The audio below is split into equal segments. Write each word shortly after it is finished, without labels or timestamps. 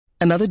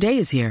Another day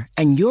is here,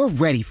 and you're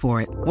ready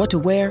for it. What to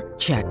wear?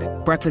 Check.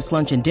 Breakfast,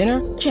 lunch, and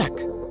dinner? Check.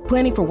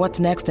 Planning for what's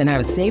next and how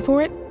to save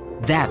for it?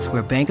 That's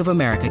where Bank of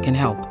America can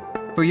help.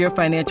 For your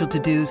financial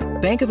to-dos,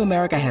 Bank of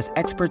America has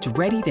experts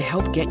ready to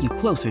help get you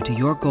closer to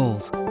your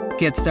goals.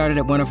 Get started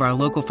at one of our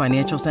local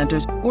financial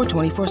centers or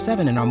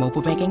 24/7 in our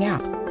mobile banking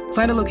app.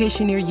 Find a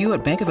location near you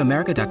at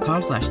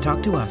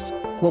bankofamerica.com/talktous.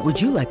 What would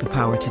you like the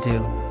power to do?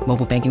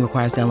 Mobile banking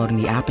requires downloading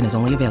the app and is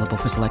only available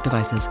for select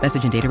devices.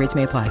 Message and data rates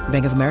may apply.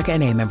 Bank of America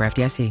N.A., member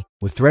FDIC.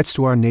 With threats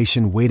to our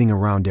nation waiting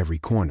around every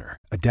corner,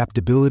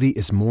 adaptability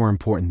is more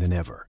important than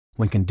ever.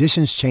 When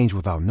conditions change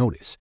without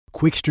notice,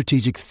 quick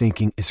strategic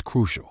thinking is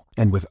crucial.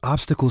 And with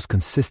obstacles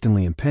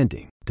consistently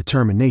impending,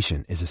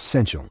 determination is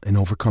essential in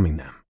overcoming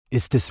them.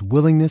 It's this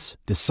willingness,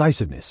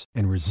 decisiveness,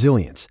 and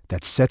resilience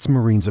that sets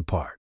Marines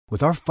apart.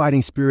 With our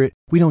fighting spirit,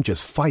 we don't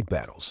just fight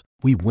battles,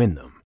 we win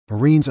them.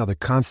 Marines are the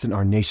constant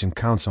our nation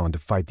counts on to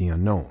fight the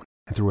unknown.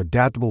 And through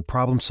adaptable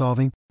problem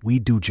solving, we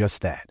do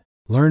just that.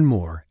 Learn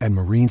more at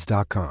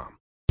marines.com.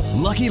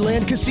 Lucky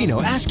Land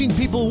Casino, asking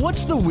people,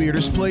 what's the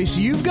weirdest place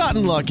you've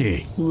gotten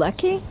lucky?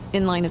 Lucky?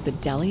 In line at the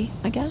deli,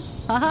 I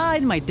guess? Aha,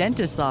 in my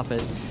dentist's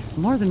office.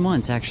 More than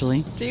once,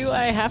 actually. Do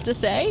I have to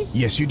say?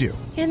 Yes, you do.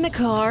 In the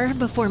car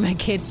before my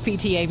kids'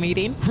 PTA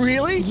meeting.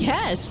 Really?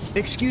 Yes.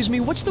 Excuse me,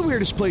 what's the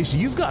weirdest place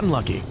you've gotten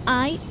lucky?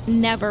 I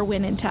never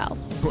win and tell.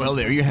 Well,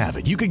 there you have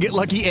it. You can get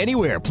lucky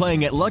anywhere,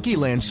 playing at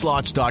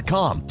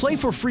LuckyLandSlots.com. Play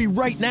for free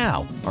right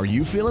now. Are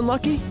you feeling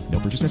lucky? No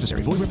purchase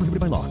necessary. Void where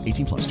prohibited by law.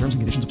 18 plus. Terms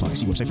and conditions apply.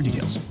 See website for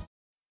details.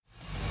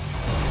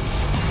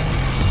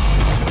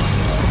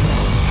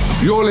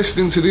 You're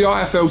listening to the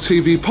IFL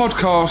TV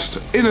podcast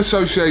in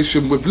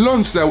association with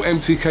Lonsdale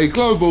MTK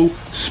Global,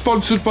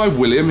 sponsored by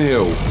William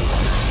Hill.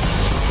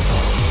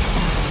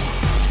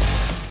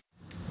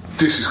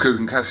 This is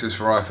Kugan Cassius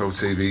for IFL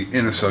TV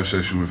in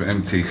association with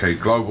MTK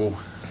Global.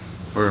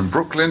 We're in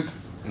Brooklyn.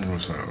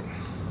 What's up?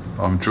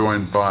 I'm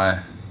joined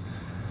by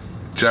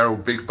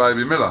Jarrell Big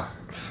Baby Miller.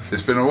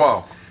 It's been a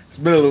while. It's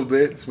been a little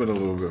bit,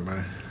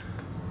 man.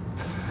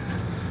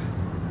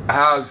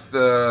 How's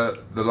the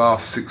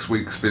last 6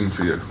 weeks been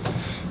for you?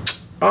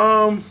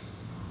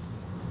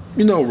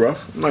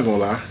 Rough. I'm not gonna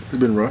lie. It's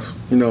been rough.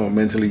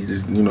 Mentally,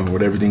 just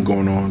with everything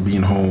going on,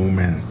 being home,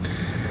 and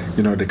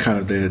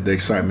the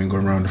excitement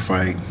going around the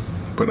fight.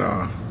 But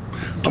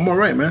I'm all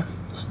right, man.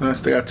 I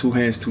still got 2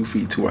 hands, 2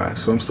 feet, 2 eyes,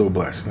 so I'm still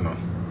blessed. I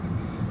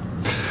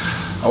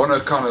want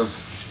to kind of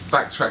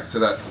backtrack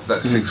to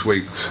that 6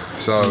 weeks.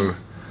 So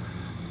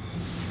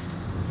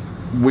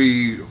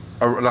we,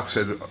 like I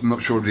said, I'm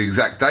not sure of the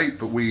exact date,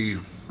 but we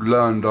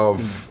learned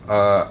of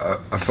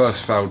a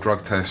first failed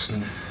drug test,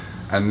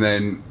 and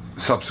then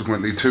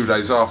subsequently 2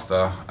 days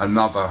after,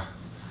 another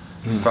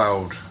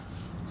failed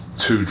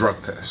 2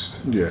 drug tests.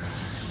 Yeah.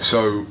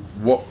 So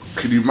what,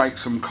 can you make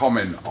some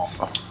comment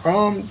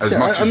as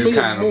much as you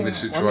can on this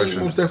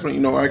situation? Most definitely.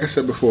 Like I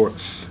said before,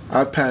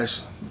 I've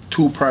passed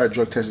 2 prior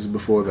drug tests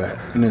before that,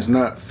 and it's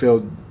not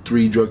failed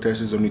 3 drug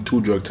tests, only 2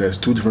 drug tests,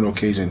 2 different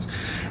occasions.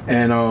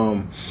 And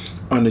on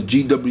the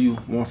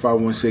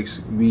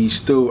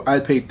GW1516, I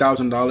paid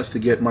 $1,000 to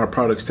get my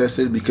products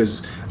tested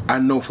because I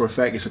know for a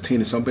fact it's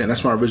attaining something. And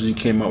that's why I originally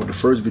came out with the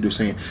first video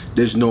saying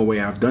there's no way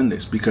I've done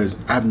this, because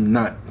I've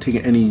not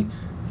taken any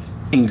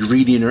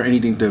ingredient or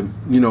anything to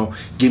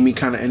give me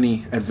kind of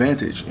any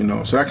advantage.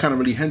 So that kind of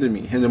really hindered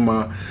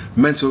my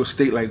mental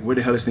state, like where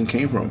the hell this thing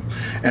came from.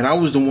 And I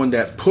was the one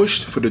that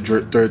pushed for the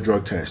third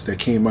drug test that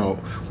came out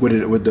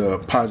with the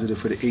positive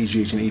for the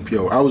AGH and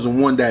APO. I was the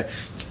one that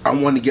I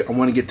want to get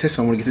tested.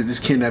 I want to get this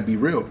cannot be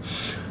real.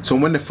 So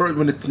when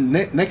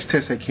the next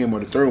test that came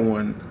out, the third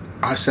one,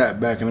 I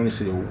sat back and I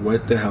said,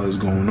 what the hell is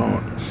going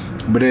on?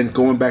 But then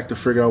going back to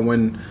figure out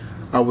when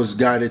I was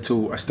guided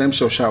to a stem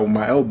cell shot with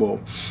my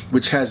elbow,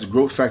 which has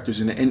growth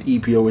factors in the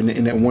NEPO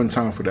in that one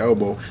time for the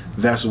elbow.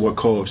 That's what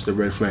caused the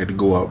red flag to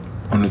go up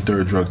on the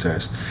third drug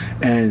test.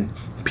 And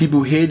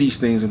people hear these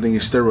things and think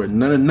it's steroid.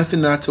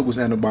 Nothing that I took was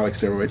anabolic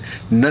steroid.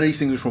 None of these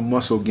things were from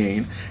muscle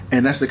gain.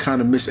 And that's the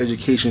kind of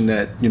miseducation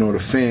that, the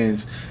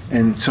fans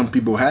and some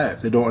people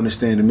have. They don't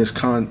understand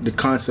the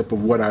concept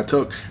of what I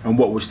took and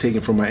what was taken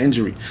from my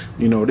injury.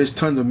 There's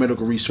tons of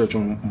medical research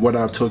on what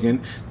I've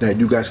taken that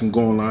you guys can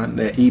go online.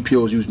 That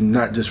EPO is used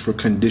not just for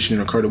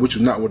conditioning or cardio, which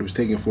is not what it was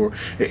taken for,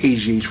 at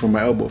AGH from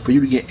my elbow. For you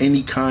to get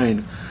any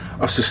kind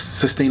of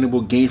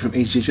sustainable gain from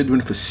AGH, you have to do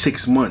it for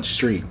 6 months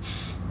straight,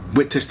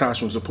 with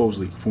testosterone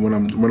supposedly, from what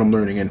I'm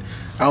learning. And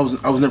I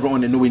was never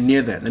on it nowhere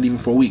near that, not even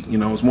for a week. It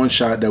was one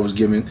shot that was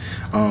given,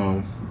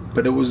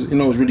 but it was it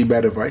was really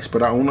bad advice.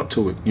 But I own up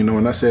to it,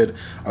 And I said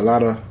a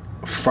lot of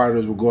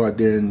fighters will go out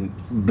there and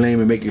blame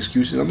and make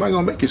excuses. I'm not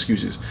gonna make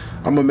excuses.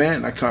 I'm a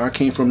man. I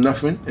came from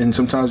nothing, and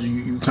sometimes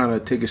you kind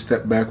of take a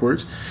step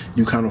backwards,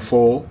 you kind of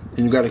fall,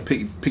 and you got to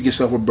pick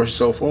yourself up, brush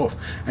yourself off.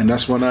 And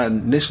that's when I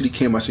initially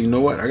came. I said, you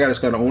know what? I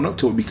just got to own up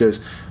to it, because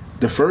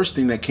the first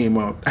thing that came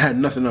out, I had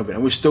nothing of it,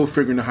 and we're still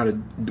figuring out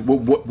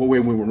what way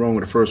we were wrong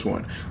with the first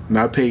one.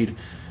 I paid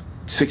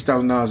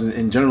 $6,000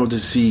 in general to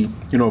see,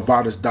 you know,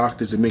 Vada's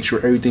doctors to make sure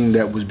everything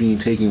that was being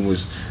taken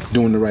was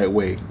doing the right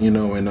way, you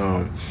know. And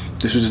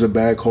this was just a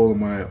bad call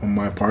on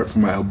my part for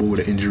my elbow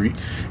with an injury,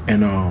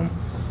 and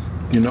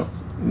you know,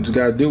 just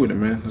gotta deal with it,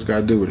 man. Just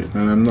gotta deal with it.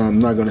 And I'm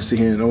not gonna sit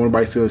here and don't want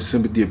nobody feel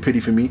sympathy or pity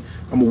for me.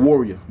 I'm a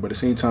warrior, but at the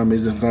same time,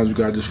 sometimes you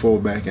gotta just fall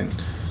back and,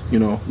 you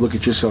know, look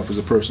at yourself as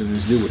a person and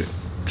just deal with it.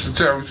 So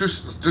Jarrell,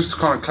 just to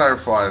kind of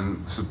clarify,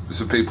 and so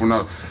people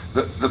know,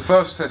 the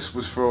first test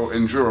was for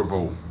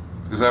endurable.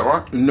 Is that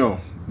right? No,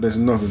 there's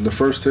nothing. The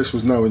first test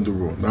was not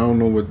endurable. I don't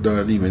know what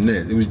that even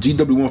meant. It was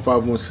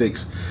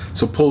GW1516.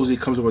 Supposedly it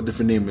comes up with a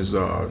different name as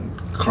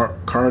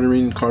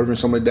Carterin,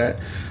 something like that.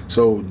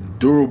 So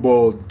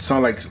durable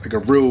sound like a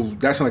real.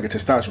 That sound like a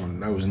testosterone.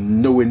 That was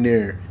nowhere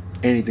near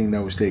anything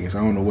that was taken. So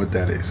I don't know what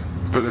that is.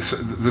 But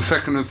the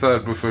second and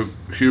third were for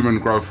human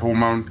growth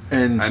hormone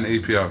and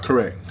EPO.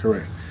 Correct.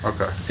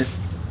 Okay.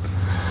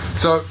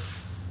 So,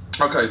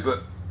 okay,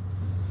 but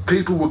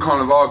people would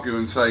kind of argue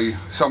and say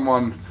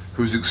someone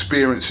who's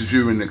experienced as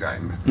you in the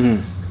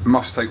game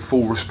must take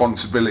full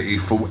responsibility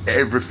for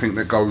everything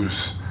that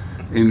goes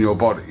in your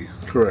body.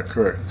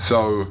 Correct.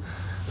 So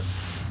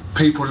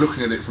people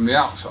looking at it from the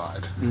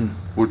outside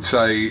would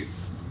say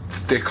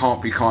there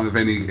can't be kind of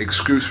any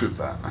excuse with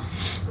that.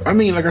 I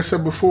mean, like I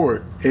said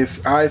before,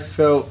 if I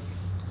felt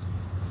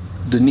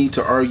the need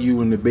to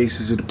argue on the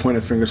basis of the point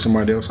of finger at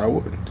somebody else, I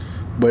would.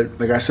 But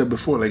like I said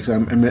before, like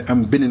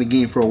I'm been in the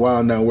game for a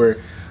while now where,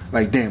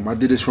 like, damn, I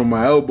did this from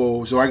my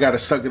elbow, so I gotta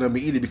suck it up and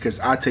eat it because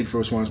I take full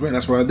responsibility.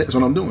 That's what I did. That's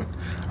what I'm doing.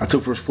 I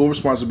took full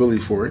responsibility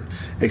for it,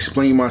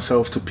 explained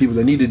myself to people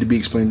that needed to be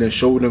explained, then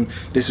showed them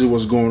this is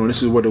what's going on,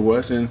 this is what it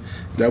was, and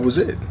that was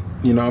it.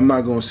 You know, I'm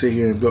not gonna sit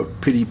here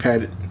and pity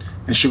pat it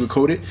and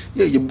sugarcoat it.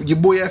 Yeah, your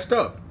boy effed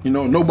up. You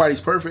know,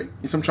 nobody's perfect. You know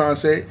what I'm trying to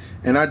say?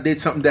 And I did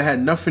something that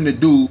had nothing to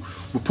do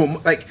with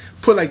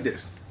put like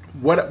this.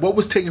 What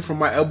was taken from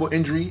my elbow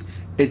injury?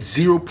 It's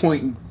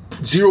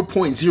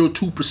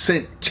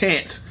 0.02%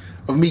 chance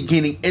of me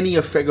gaining any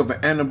effect of an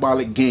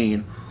anabolic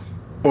gain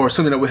or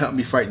something that would help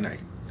me fight night.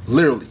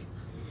 Literally.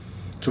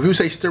 So people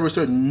say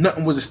steroid,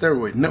 nothing was a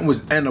steroid. Nothing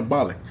was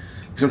anabolic.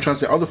 So I'm trying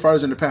to say other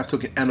fighters in the past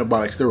took an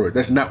anabolic steroid.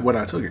 That's not what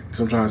I took it.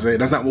 So I'm trying to say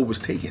that's not what was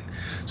taken.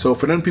 So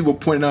for them people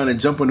pointing out and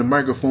jump on the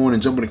microphone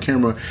and jump on the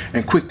camera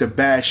and quick to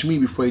bash me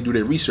before they do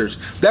their research,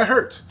 that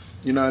hurts.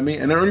 You know what I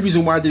mean? And the only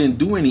reason why I didn't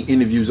do any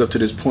interviews up to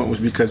this point was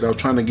because I was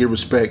trying to give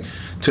respect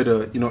to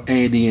the, you know,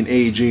 Andy and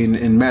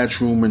AJ and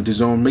Matchroom and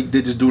DAZN.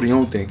 They just do their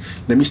own thing.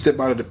 Let me step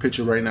out of the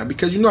picture right now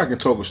because you know I can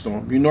talk a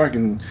storm. You know I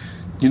can,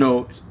 you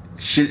know,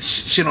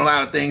 shit on a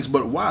lot of things.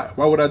 But why?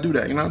 Why would I do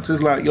that? You know, it's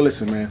just like, yo,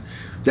 listen, man.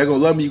 Y'all gonna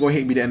love me. You gonna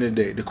hate me at the end of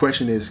the day. The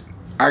question is,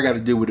 I got to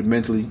deal with it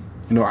mentally.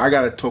 You know, I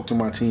got to talk to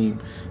my team.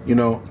 You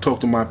know, talk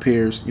to my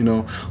peers. You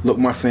know, look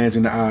my fans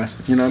in the eyes.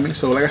 You know what I mean?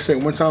 So like I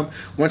said, once I'm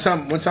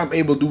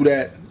able to do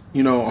that,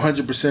 you know,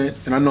 100%,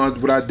 and I know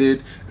what I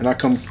did, and I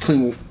come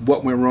clean with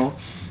what went wrong.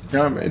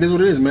 Yeah, it is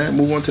what it is, man.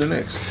 Move on to the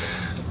next.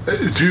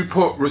 Do you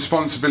put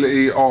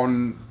responsibility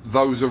on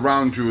those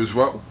around you as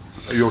well,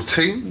 your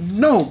team?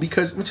 No,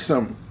 because which is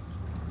something.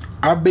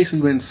 I've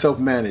basically been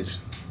self-managed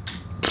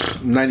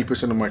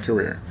 90% of my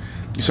career.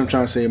 You know what I'm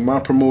trying to say?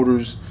 My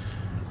promoters,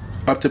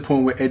 up to the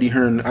point with Eddie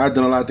Hearn, I've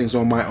done a lot of things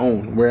on my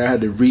own, where I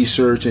had to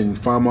research and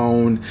find my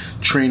own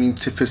training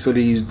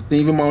facilities.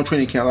 Even my own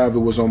training camp, a lot of it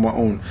was on my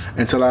own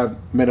until I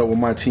met up with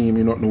my team,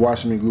 you know, the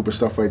Washington group and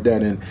stuff like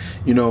that. And,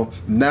 you know,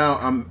 now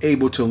I'm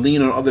able to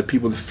lean on other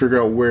people to figure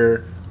out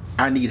where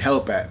I need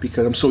help at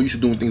because I'm so used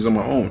to doing things on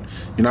my own.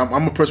 You know,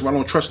 I'm a person where I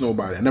don't trust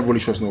nobody. I never really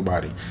trust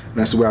nobody. And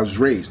that's the way I was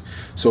raised.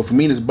 So for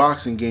me, in this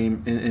boxing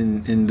game,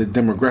 in the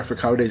demographic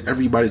how it is,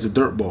 everybody's a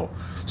dirtball.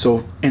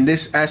 So in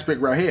this aspect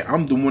right here,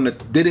 I'm the one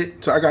that did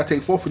it. So I got to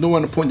take fault for no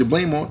one to point the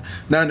blame on.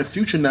 Now in the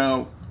future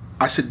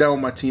I sit down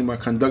with my team, I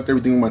conduct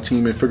everything with my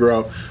team and figure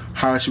out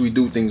how should we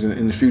do things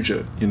in the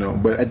future, you know.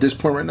 But at this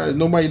point right now, there's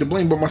nobody to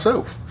blame but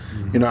myself.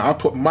 You know, I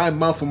put my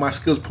mouth and my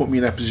skills put me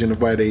in that position to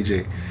fight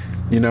AJ.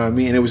 You know what I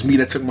mean? And it was me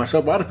that took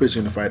myself out of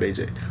position to fight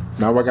AJ.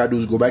 Now what I got to do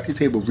is go back to the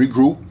table,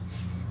 regroup,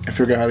 and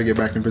figure out how to get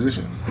back in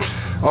position.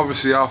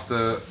 Obviously,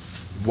 after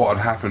what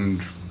had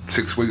happened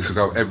 6 weeks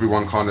ago,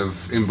 everyone kind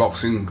of in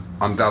boxing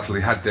undoubtedly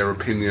had their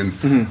opinion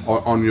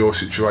on your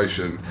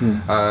situation.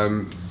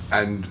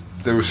 And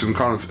there were some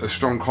kind of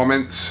strong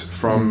comments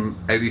from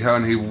Eddie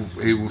Hearn he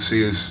will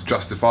see as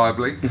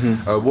justifiably.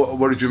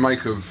 What did you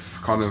make of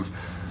kind of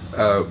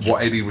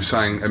what Eddie was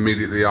saying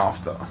immediately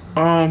after?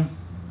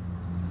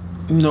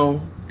 You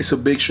know, it's a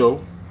big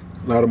show.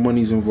 A lot of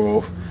money's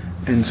involved.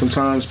 And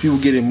sometimes people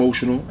get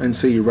emotional and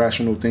say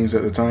irrational things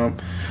at the time.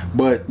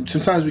 But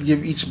sometimes we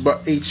give each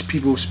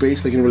people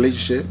space, like in a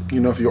relationship. You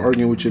know, if you're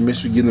arguing with your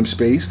mistress, you give them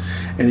space.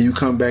 And then you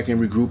come back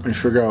and regroup and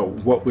figure out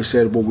what was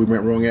said, what we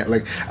went wrong at.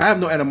 Like, I have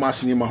no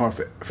animosity in my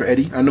heart for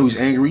Eddie. I know he's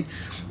angry.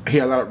 He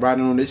had a lot of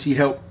riding on this. He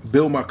helped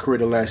build my career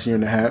the last year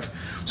and a half.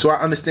 So I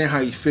understand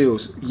how he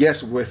feels.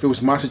 Yes, if it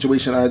was my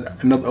situation,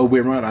 another way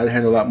around, I'd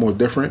handle a lot more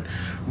different.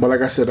 But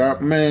like I said, I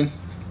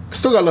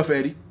still got love for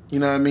Eddie. You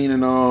know what I mean?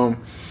 And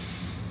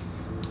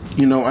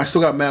You know, I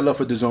still got mad love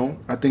for DAZN.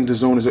 I think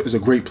DAZN is a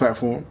great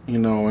platform. You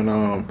know, and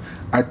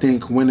I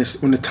think when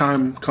the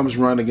time comes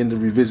around again to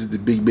revisit the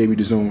Big Baby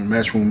DAZN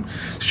Matchroom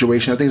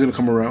situation, I think it's gonna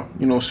come around.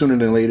 You know, sooner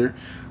than later.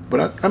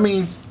 But I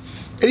mean,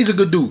 Eddie's a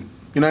good dude.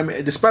 You know what I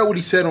mean? Despite what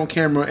he said on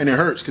camera, and it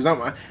hurts, because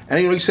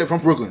you know, he said from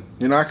Brooklyn.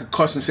 You know, I could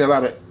cuss and say a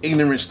lot of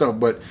ignorant stuff,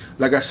 but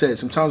like I said,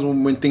 sometimes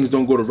when things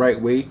don't go the right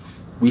way,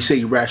 we say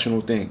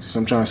irrational things. So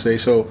I'm trying to say.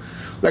 So,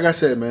 like I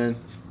said, man,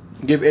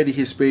 give Eddie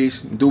his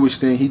space, do his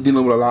thing. He's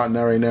dealing with a lot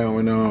now right now,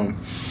 and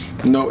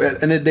you know, at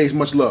the end of the day, it's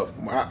much love.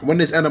 When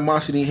there's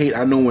animosity and hate,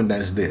 I know when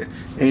that is there.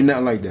 Ain't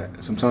nothing like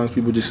that. Sometimes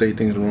people just say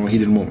things in the wrong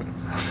heated moment.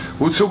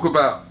 We'll talk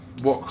about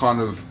what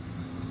kind of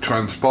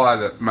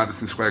transpired at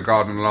Madison Square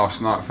Garden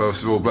last night,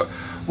 first of all, but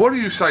what do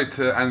you say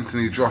to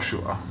Anthony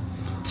Joshua?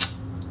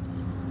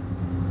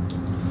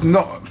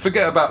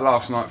 Forget about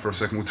last night for a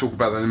second, we'll talk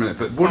about that in a minute,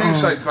 but what do you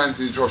say to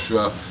Anthony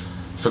Joshua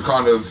for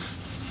kind of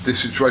this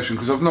situation?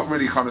 Because I've not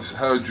really kind of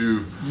heard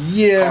you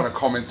kind of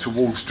comment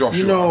towards Joshua.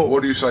 You know,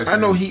 what do you say to him? I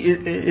know he,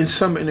 in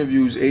some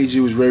interviews,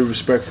 AJ was very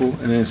respectful,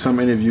 and in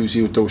some interviews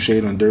he would throw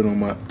shade on dirt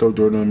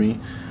on me.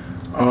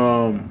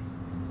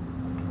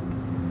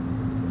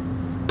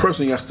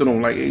 Personally, I still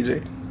don't like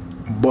AJ,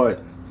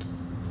 but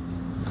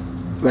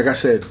like I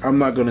said, I'm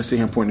not gonna sit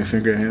here and point the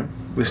finger at him.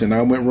 Listen,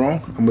 I went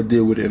wrong. I'm gonna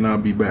deal with it, and I'll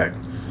be back.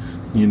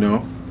 You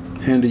know,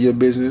 handle your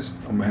business.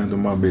 I'm gonna handle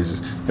my business.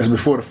 That's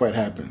before the fight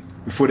happened.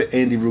 Before the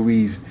Andy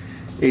Ruiz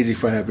AJ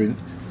fight happened,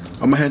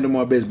 I'm gonna handle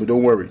my business. But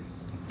don't worry,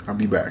 I'll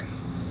be back.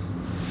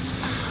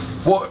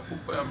 What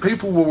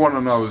people will want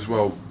to know as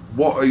well,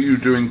 what are you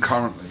doing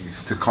currently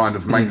to kind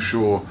of make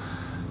sure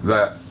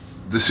that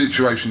the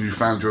situation you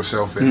found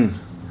yourself in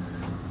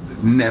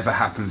never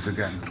happens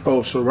again?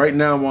 Oh, so right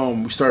now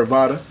we started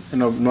VADA,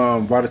 and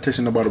VADA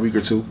testing in about a week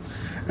or two,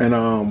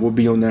 and we'll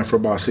be on that for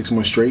about 6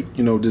 months straight.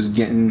 You know, just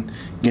getting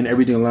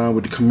everything aligned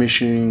with the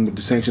commission, with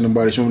the sanctioning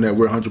body, showing that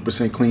we're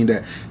 100% clean,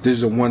 that this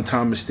is a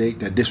one-time mistake,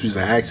 that this was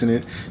an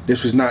accident,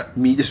 this was not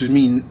me, this was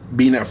me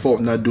being at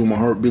fault, not doing my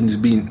hard business,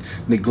 being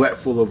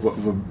neglectful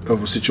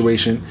of a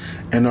situation,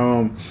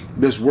 and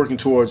just working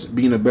towards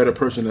being a better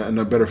person and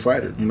a better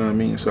fighter. You know what I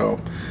mean? So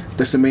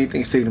that's the main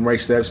thing: is taking the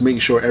right steps, making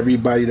sure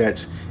everybody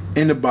that's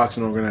in the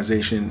boxing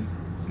organization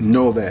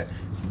know that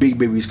Big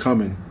Baby's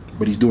coming,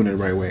 but he's doing it the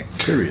right way.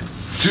 Period.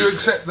 Do you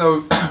accept,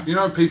 though, you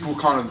know, people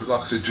kind of, like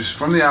I said, just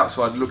from the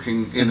outside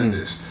looking in at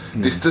this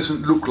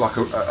doesn't look like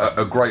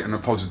a great and a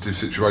positive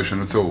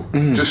situation at all.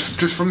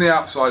 Just from the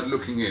outside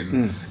looking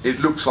in,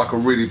 it looks like a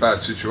really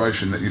bad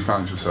situation that you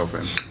found yourself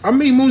in. I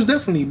mean, most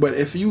definitely, but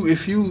if you,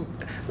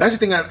 that's the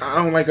thing I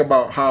don't like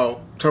about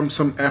how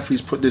some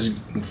athletes put this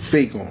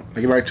fake on.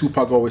 Like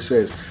Tupac always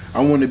says,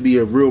 I want to be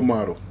a real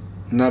model,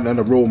 not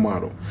a role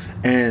model.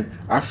 And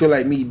I feel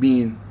like me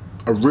being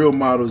a real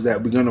model is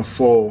that we're gonna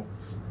fall.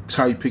 It's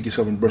how you pick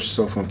yourself and brush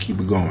yourself and keep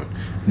it going.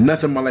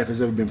 Nothing in my life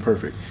has ever been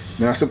perfect.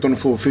 Man, I slept on the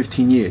floor for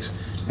 15 years.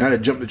 And I had to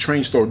jump the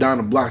train store down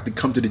the block to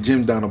come to the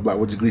gym down the block,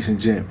 which is Gleason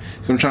Gym.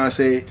 So I'm trying to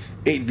say,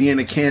 8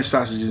 Vienna canned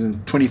sausages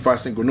and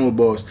 25-cent granola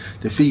bars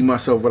to feed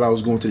myself while I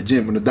was going to the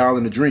gym, and $1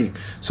 in a dream.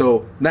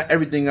 So not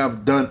everything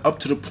I've done up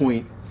to the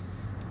point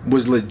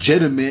was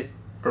legitimate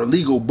or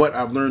legal, but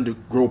I've learned to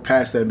grow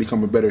past that and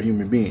become a better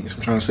human being. That's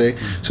what I'm trying to say.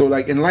 So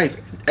like in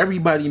life,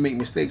 everybody make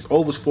mistakes.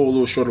 All of us fall a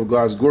little short of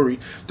God's glory.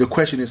 The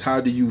question is,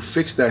 how do you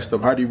fix that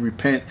stuff? How do you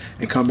repent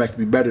and come back to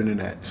be better than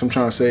that? So I'm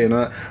trying to say, and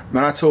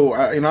I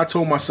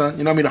told my son,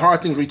 you know what I mean, the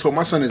hard things we told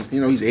my son is,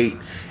 you know, he's 8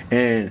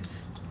 and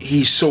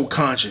he's so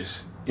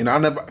conscious. You know, I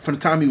never, from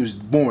the time he was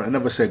born, I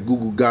never said goo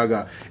goo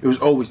gaga. It was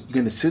always, you're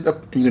gonna sit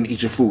up and you're gonna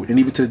eat your food. And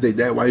even to this day,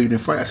 Dad, why you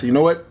didn't fight? I said, you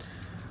know what?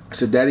 I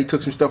said, Daddy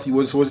took some stuff he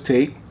wasn't supposed to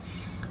take.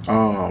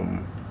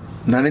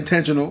 Not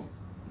intentional,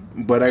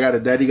 but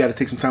Daddy got to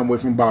take some time away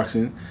from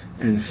boxing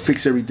and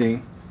fix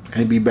everything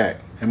and be back.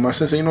 And my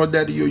son said, you know what,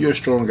 Daddy, you're a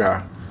strong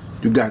guy.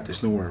 You got this,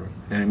 don't worry.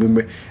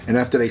 And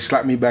after they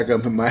slapped me back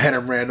up in my head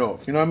and ran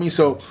off. You know what I mean?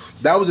 So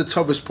that was the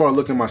toughest part,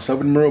 looking at myself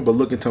in the mirror, but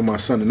looking to my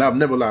son. And I've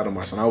never lied to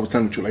my son. I always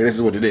tell him the truth. Like, this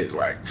is what it is.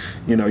 Like,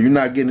 you know, you're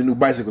not getting a new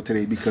bicycle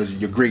today because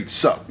your grades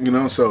suck. You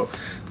know? So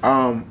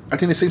I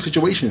think the same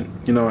situation,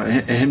 you know,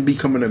 and him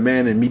becoming a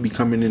man and me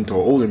becoming into an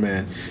older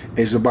man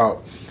is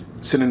about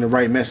sending the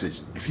right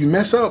message. If you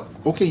mess up,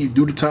 okay, you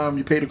do the time,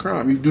 you pay the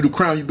crime. You do the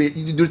crime, you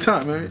do the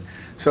time, man.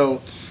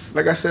 So,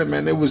 like I said,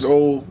 man, it was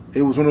one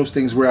of those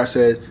things where I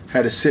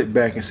had to sit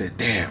back and say,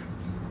 damn,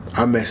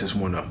 I messed this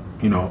one up.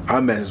 You know, I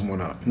messed this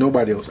one up.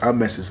 Nobody else, I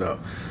messed this up.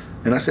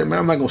 And I said, man,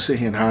 I'm not gonna sit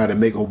here and hide and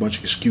make a whole bunch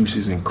of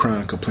excuses and cry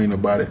and complain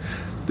about it.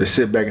 Just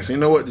sit back and say, you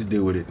know what, just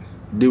deal with it.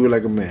 Deal with it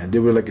like a man.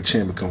 Deal with it like a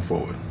champion. Come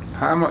forward.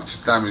 How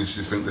much damage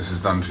do you think this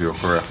has done to your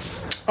career?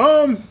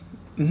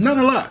 Not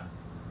a lot.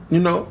 You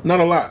know, not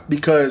a lot,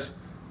 because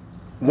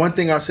one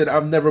thing I said,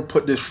 I've never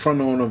put this front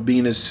on of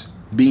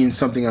being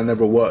something I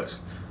never was.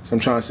 So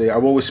I'm trying to say,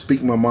 I've always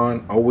speak my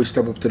mind. I always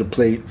step up to the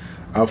plate.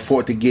 I've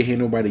fought to get here.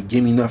 Nobody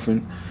give me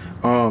nothing.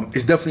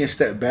 It's definitely a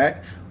step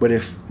back, but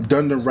if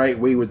done the right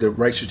way with the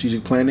right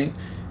strategic planning,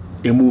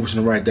 it moves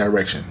in the right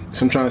direction.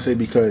 So I'm trying to say,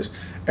 because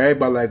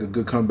everybody like a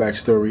good comeback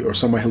story, or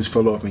somebody who's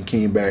fell off and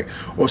came back,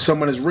 or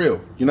someone that's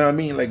real. You know what I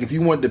mean? Like if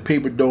you want the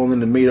paper doll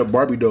and the made up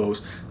Barbie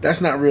dolls,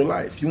 that's not real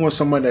life. You want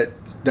someone that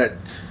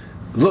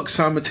looks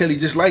simultaneously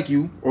just like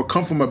you, or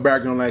come from a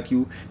background like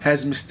you,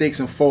 has mistakes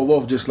and fall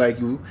off just like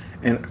you.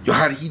 And yo,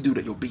 how did he do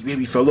that? Yo, big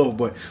baby fell off,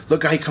 but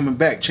look how he coming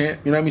back, champ.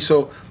 You know what I mean?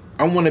 So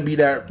I want to be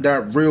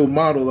that real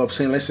model of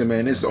saying, listen,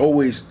 man, there's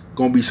always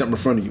gonna be something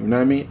in front of you. You know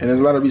what I mean? And there's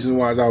a lot of reasons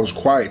why I was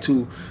quiet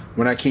too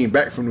when I came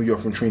back from New York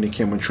from training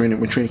camp. When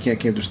training camp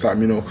came to stop,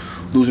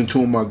 losing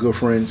two of my good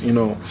friends,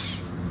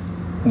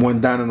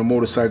 one down on a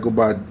motorcycle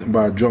by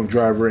a drunk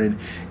driver, and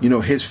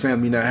his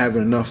family not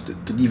having enough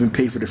to even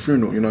pay for the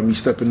funeral. Me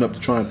stepping up to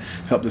try and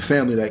help the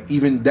family. Like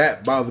even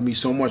that bothered me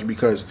so much,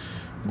 because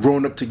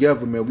growing up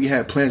together, man, we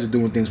had plans of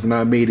doing things when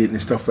I made it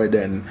and stuff like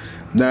that, and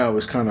now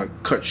it's kind of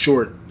cut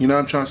short. You know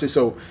what I'm trying to say?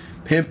 So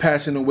him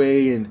passing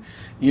away, and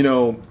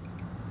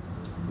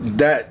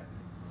that,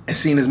 and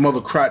seeing his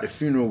mother cry at the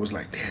funeral was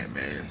like, damn,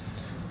 man,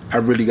 I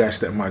really got to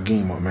step my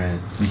game up,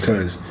 man,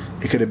 because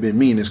it could have been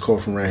me in this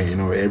coffin right here.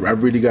 I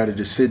really got to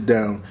just sit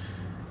down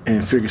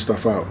and figure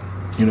stuff out,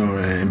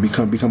 and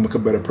become a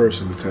better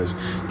person, because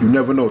you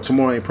never know.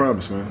 Tomorrow ain't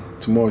promised, man.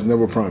 Tomorrow's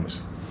never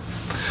promised.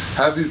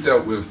 How have you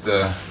dealt with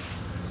the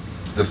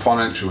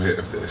financial hit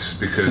of this?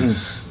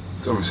 Because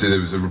obviously there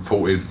was a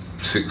reported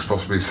 6,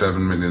 possibly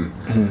 7 million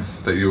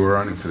that you were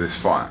earning for this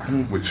fight,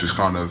 which was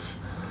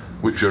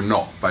which you're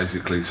not,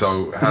 basically.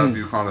 So how have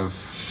you kind of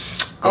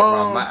got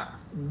around that?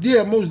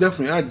 Yeah, most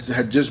definitely. I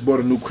had just bought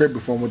a new crib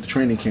before I went to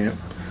training camp,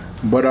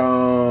 but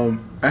I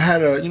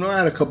had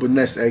a couple of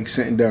nest eggs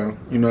sitting down,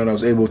 and I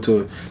was able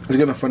to. It's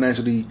gonna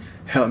financially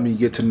help me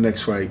get to the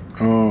next fight.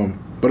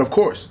 But of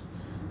course,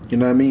 you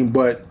know what I mean.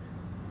 But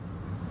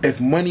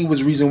if money was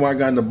the reason why I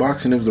got into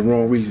boxing, it was the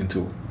wrong reason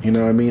to. You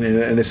know what I mean. And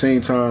at the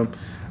same time,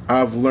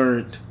 I've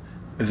learned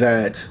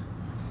that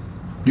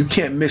you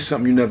can't miss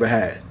something you never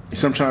had.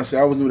 So I'm trying to say,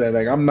 I always knew that,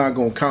 like, I'm not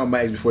going to count my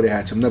eggs before they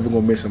hatch. I'm never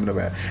going to miss something I've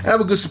had. And I have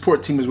a good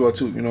support team as well,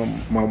 too.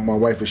 My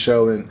wife,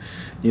 Michelle, and,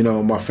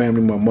 my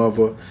family, my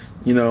mother,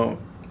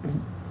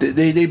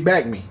 they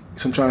back me.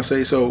 So I'm trying to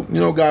say, so,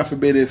 God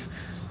forbid if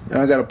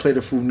I got to play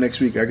the fool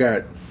next week. I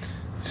got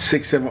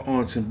 6, 7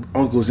 aunts and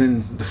uncles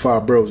in the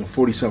 5 bros and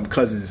 40-something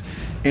cousins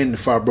in the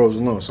 5 bros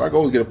alone. So I can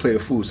always get to play the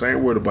fool. So I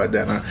ain't worried about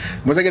that. Now,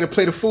 once I get to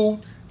play the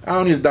fool, I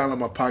don't need a dollar in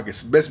my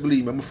pockets. Best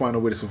believe me, I'm going to find a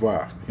way to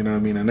survive. You know what I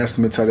mean? And that's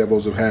the mentality I've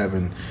always had.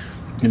 And,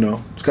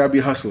 it's got to be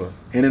a hustler.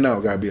 In and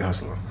out, got to be a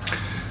hustler.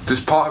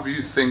 Does part of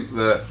you think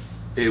that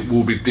it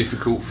will be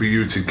difficult for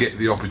you to get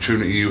the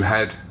opportunity you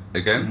had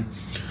again?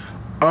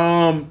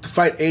 To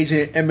fight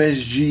Agent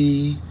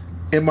MSG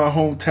in my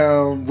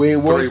hometown, where it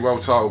was 3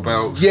 world title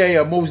belts.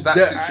 Yeah, most that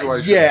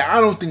situation.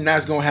 I don't think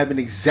that's going to happen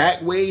the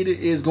exact way it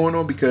is going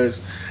on, because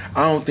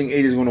I don't think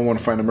AJ's going to want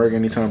to fight America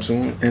anytime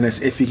soon, and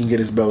that's if he can get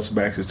his belts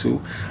back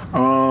too.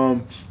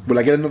 Will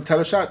I get another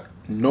title shot?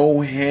 No,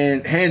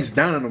 hands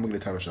down, I'm going to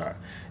get a title shot.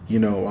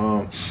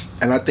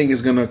 And I think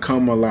it's going to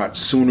come a lot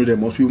sooner than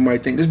most people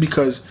might think. Just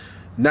because,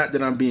 not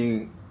that I'm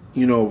being,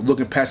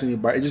 looking past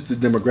anybody, it's just the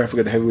demographic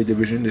of the heavyweight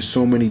division. There's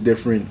so many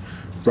different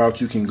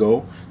routes you can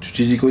go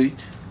strategically.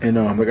 And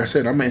like I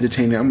said, I'm an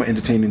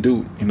entertaining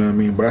dude. You know what I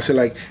mean? But I said,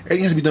 like,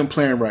 everything has to be done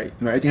playing right.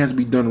 Everything has to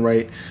be done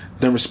right,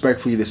 done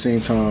respectfully at the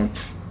same time.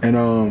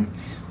 And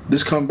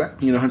this come back,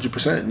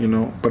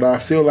 100%. But I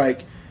feel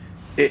like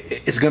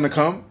it's gonna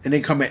come, and they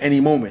come at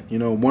any moment.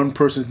 One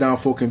person's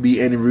downfall can be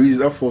any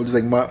reason's upfall, just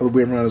like my other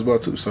way around as well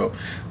too. So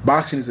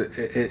boxing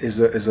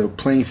is a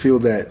playing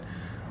field, that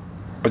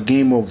a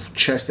game of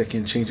chess that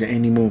can change at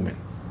any moment.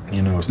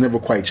 It's never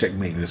quite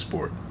checkmate in this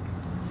sport.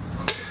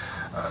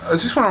 I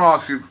just want to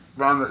ask you,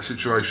 around that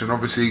situation,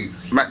 obviously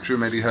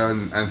Matchroom, Eddie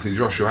Hearn, Anthony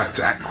Joshua had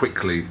to act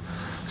quickly,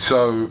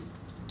 so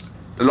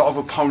a lot of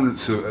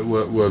opponents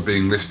were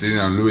being listed.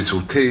 Luis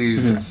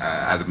Ortiz,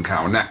 Adam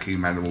Kawanaki,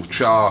 Manuel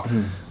Char,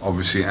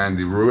 obviously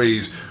Andy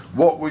Ruiz.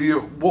 What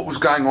was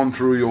going on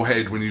through your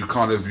head when you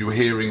were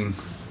hearing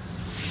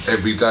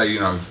every day,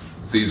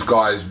 these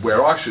guys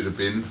where I should have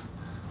been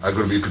are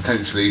going to be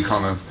potentially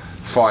kind of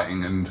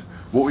fighting, and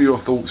what were your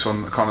thoughts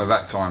on kind of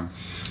that time?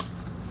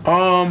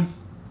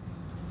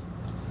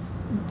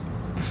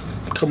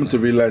 Coming to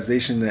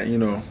realization that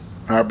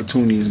our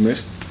opportunity is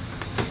missed,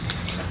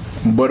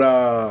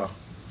 but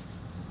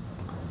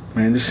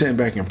man, just sitting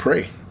back and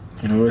pray.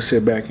 Just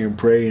sit back and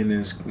pray, and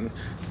just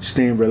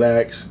staying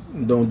relaxed.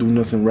 Don't do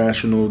nothing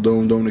rational.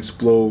 Don't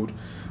explode.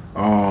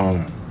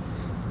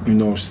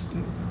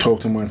 Talk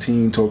to my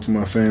team, talk to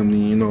my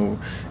family.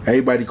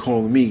 Everybody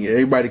calling me.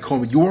 Everybody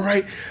calling me. You all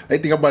right? They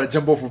think I'm about to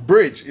jump off a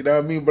bridge. You know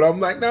what I mean? But I'm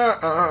like, nah,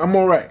 I'm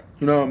all right.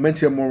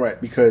 Mentally I'm all right,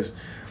 because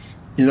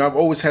I've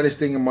always had this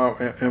thing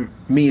in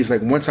me. It's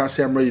like, once I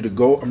say I'm ready to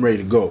go, I'm ready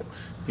to go.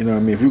 You know what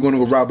I mean? If we're going to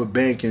go rob a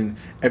bank and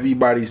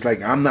everybody's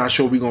like, I'm not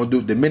sure we're going to do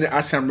it, the minute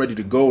I say I'm ready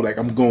to go, like,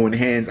 I'm going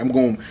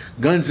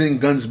guns in,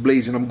 guns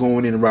blazing, I'm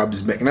going in and rob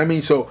this bank. And I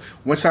mean, so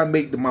once I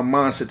make my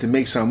mindset to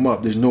make something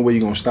up, there's no way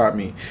you're going to stop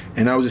me.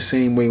 And I was the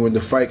same way when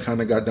the fight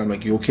kind of got done.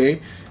 Like, you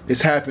okay?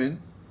 It's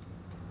happened.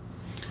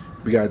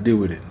 We got to deal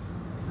with it.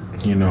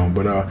 you know.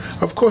 But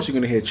of course you're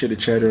gonna hear chitter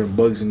chatter and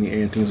bugs in the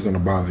air and things are gonna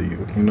bother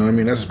you. You know what I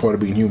mean? That's just part of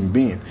being a human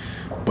being.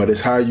 But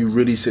it's how you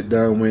really sit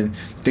down when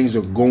things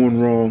are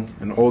going wrong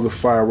and all the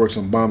fireworks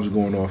and bombs are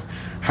going off.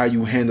 How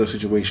you handle the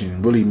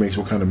situation really makes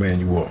what kind of man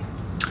you are.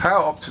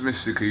 How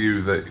optimistic are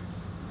you that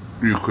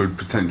you could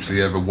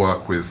potentially ever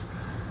work with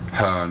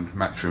Hearn,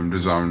 Matchroom,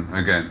 DAZN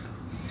again?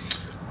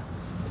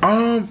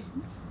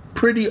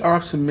 Pretty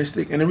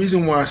optimistic, and the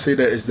reason why I say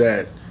that is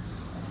that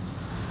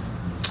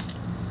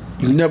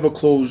you never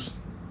close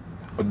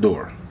a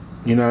door.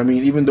 You know what I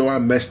mean? Even though I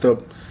messed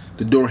up,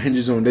 the door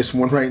hinges on this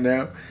one right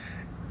now.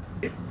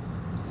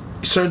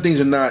 Certain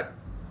things are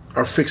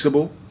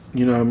fixable.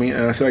 You know what I mean?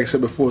 And like I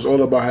said before, it's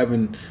all about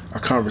having a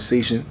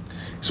conversation.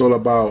 It's all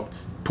about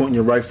putting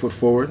your right foot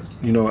forward.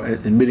 You know,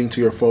 admitting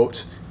to your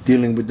faults,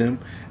 dealing with them,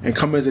 and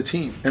coming as a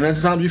team. And at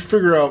times you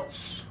figure out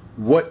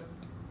what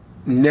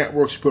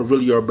networks people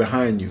really are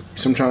behind you.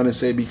 So I'm trying to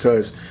say,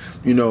 because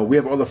you know we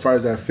have other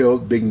fighters that have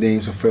failed, big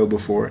names have failed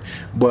before,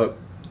 but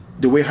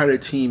the way how their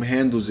team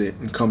handles it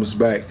and comes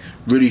back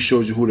really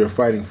shows you who they're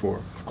fighting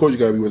for. Of course, you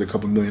got to be worth a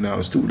couple $1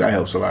 million too. That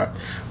helps a lot.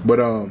 But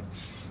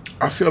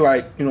I feel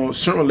like, you know,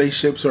 certain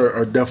relationships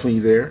are definitely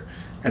there.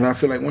 And I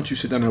feel like once you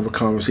sit down and have a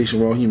conversation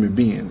with all human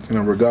beings, you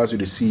know, regardless of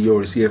the CEO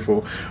or the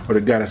CFO or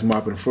the guy that's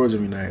mopping floors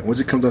every night, once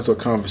it comes down to a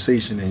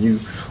conversation and you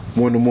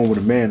one-on-one with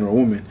a man or a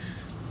woman,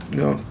 you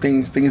know,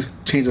 things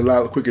change a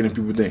lot quicker than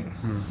people think.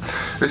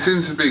 There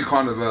seems to be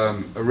kind of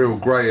a real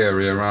grey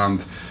area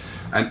around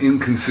an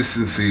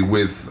inconsistency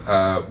with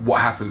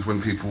what happens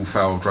when people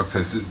fail drug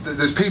tests.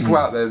 There's people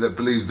out there that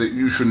believe that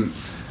you shouldn't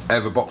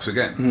ever box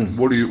again.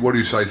 What do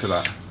you say to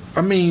that? I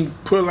mean,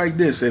 put it like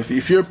this: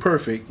 if you're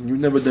perfect and you've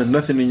never done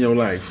nothing in your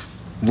life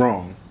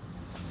wrong,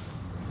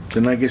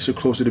 then I guess you're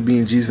closer to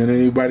being Jesus than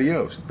anybody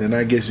else. Then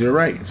I guess you're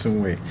right in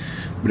some way.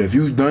 But if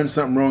you've done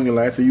something wrong in your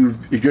life,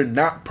 if you're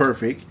not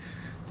perfect,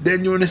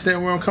 then you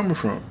understand where I'm coming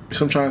from.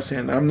 So I'm trying to say,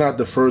 I'm not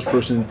the first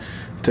person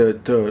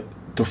to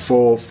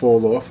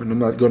fall off, and I'm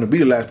not going to be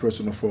the last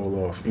person to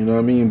fall off. You know what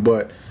I mean?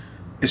 But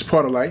it's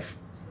part of life.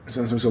 It's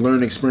a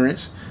learning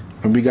experience,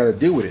 and we got to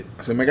deal with it.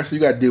 So like I said,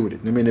 you got to deal with it.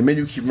 I mean, the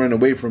minute you keep running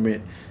away from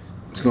it,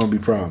 it's going to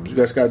be problems. You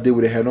guys got to deal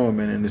with it head on,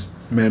 man, and just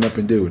man up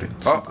and deal with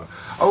it.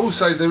 I will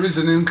say there is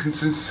an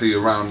inconsistency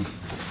around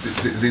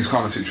these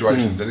kind of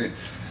situations,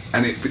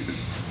 and it,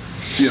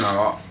 you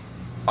know,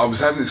 I was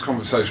having this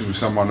conversation with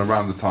someone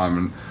around the time,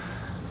 and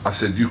I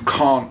said you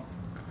can't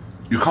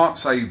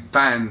say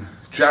ban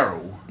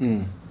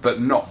Jarrell, but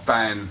not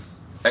ban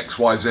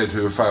XYZ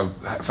who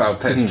have failed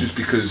tests just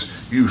because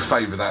you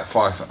favour that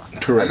fighter.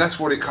 Correct. And that's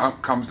what it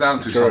comes down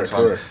to Correct.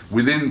 sometimes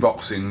within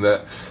boxing,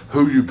 that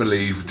who you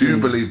believe. Do you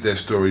believe their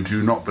story? Do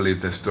you not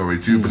believe their story?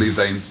 Do you believe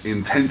they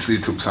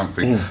intentionally took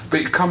something?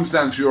 But it comes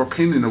down to your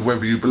opinion of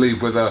whether you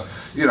believe whether,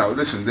 you know,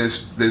 listen,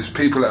 there's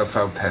people that have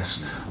failed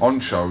tests on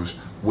shows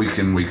week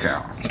in, week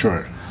out.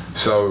 Correct.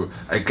 So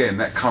again,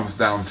 that comes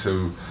down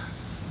to,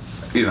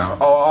 you know,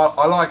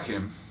 I like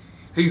him.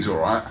 He's all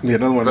right. Yeah,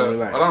 another one but I don't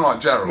like. I don't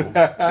like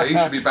Jarrell, so he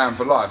should be banned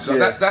for life. So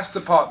that's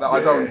the part that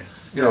I don't,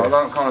 you know, I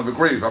don't kind of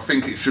agree with. I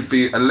think it should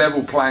be a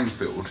level playing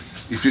field.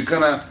 If you're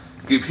gonna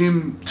give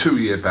him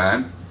 2-year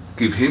ban,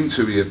 give him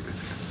 2-year.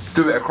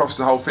 Do it across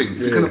the whole thing. If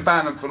you're gonna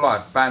ban them for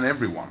life, ban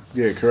everyone.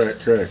 Yeah,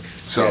 correct.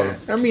 So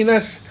I mean,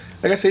 that's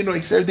like I say, you know,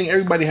 it's everything.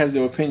 Everybody has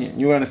their opinion.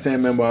 You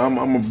understand, man? But I'm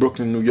a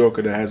Brooklyn, New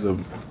Yorker that has a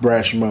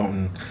brash mouth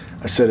and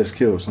a set of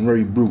skills. I'm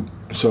very brute.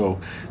 So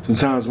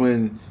sometimes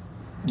when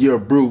you're a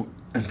brute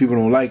and people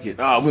don't like it,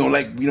 we don't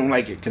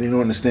like it because they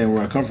don't understand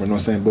where I come from. You know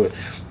what I'm saying? But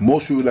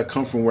most people that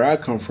come from where I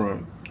come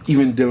from,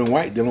 even Dylan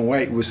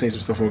White was saying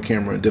some stuff on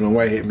camera. Dylan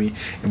White hit me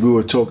and we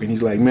were talking.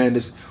 He's like, man,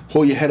 just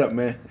hold your head up,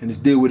 man, and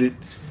just deal with it,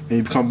 and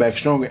you come back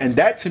stronger. And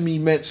that to me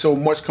meant so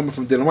much coming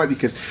from Dylan White,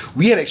 because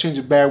we had exchange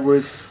of bad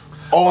words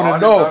on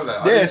and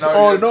off. Yes,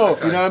 on and off.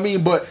 Okay. You know what I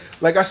mean? But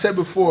like I said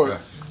before,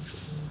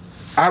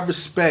 I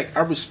respect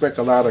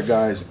a lot of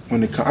guys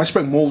when it comes.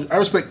 I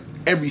respect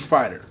every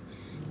fighter,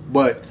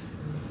 but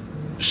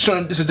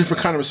it's a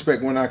different kind of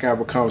respect when I can have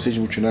a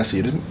conversation with you and I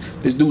say,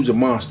 this dude's a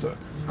monster.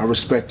 I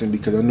respect him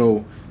because I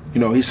know,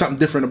 you know, he's something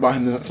different about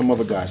him than some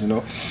other guys, you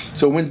know.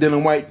 So when me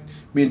and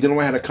Dylan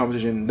White had a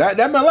conversation, that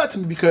meant a lot to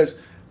me because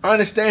I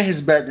understand his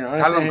background.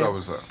 How long ago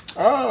was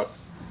that?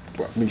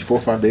 Maybe 4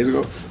 or 5 days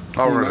ago.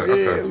 Oh,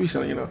 really? Yeah, okay.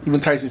 Recently, you know. Even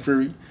Tyson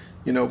Fury,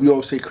 you know, we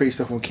all say crazy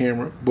stuff on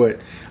camera, but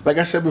like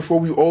I said before,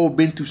 we all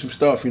been through some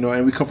stuff, you know,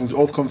 and we come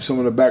from some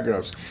of the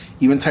backgrounds.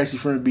 Even Tyson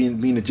Fury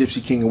being the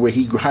Gypsy King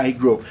and how he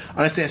grew up, I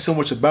understand so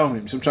much about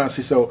him. So I'm trying to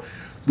say, so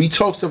we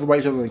talk stuff about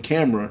each other on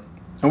camera,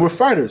 and we're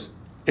fighters.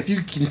 If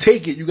you can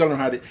take it, you gotta know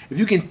how to. If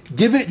you can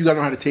give it, you gotta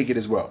know how to take it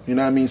as well. You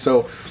know what I mean?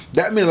 So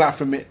that meant a lot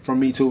from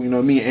me too. You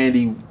know, me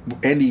and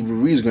Andy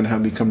Ruiz is gonna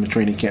have me come to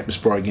training camp and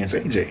spar against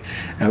AJ.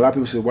 And a lot of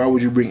people say, why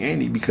would you bring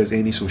Andy? Because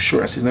Andy's so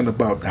short. I said, it's not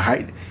about the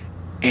height.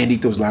 Andy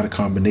throws a lot of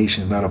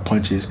combinations, a lot of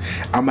punches.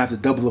 I'm gonna have to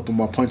double up on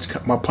my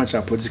punch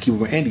output just keep up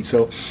with Andy.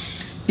 So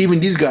even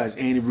these guys,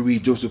 Andy Ruiz,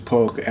 Joseph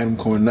Polk, Adam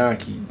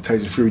Kornacki,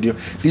 Tyson Fury,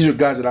 these are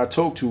guys that I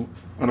talk to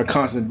on a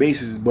constant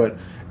basis. But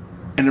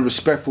in a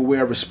respectful way.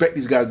 I respect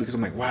these guys because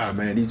I'm like, wow,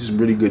 man, these are some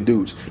really good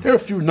dudes. There are a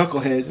few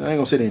knuckleheads, I ain't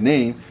gonna say their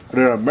name, but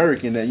they're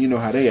American that you know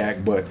how they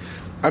act. But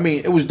I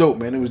mean, it was dope,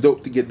 man. It was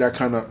dope to get that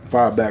kind of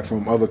vibe back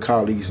from other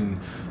colleagues, and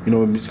you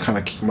know, just kind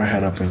of keep my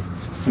head up and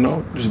you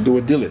know, just deal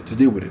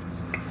with it.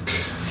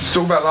 Let's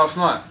talk about last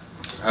night.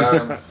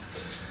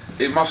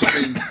 It must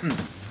have been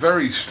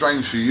very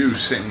strange for you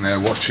sitting there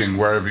watching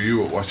wherever you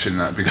were watching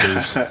that,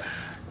 because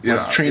you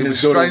know, it was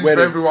strange for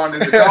everyone in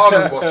the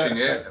garden watching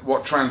it.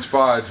 What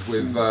transpired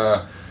with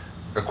a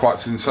quite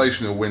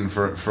sensational win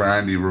for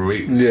Andy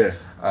Ruiz.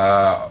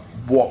 Yeah.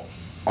 What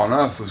on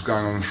earth was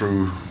going on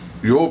through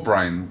your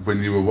brain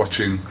when you were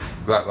watching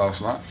that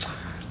last night?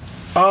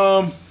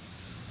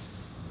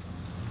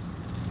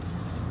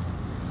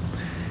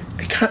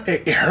 It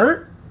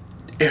hurt.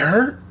 It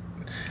hurt.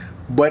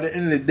 But at the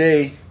end of the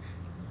day,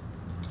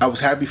 I was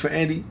happy for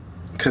Andy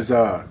because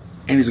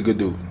Andy's a good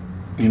dude.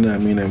 You know what I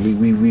mean? And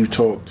we've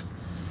talked,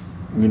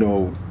 you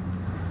know,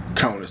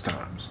 countless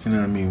times. You know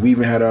what I mean? We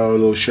even had our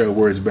little share of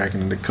words back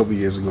in a couple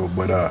years ago.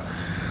 But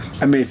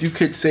I mean, if you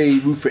could say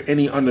root for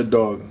any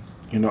underdog,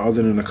 you know,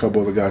 other than a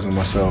couple other guys and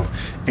myself,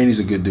 Andy's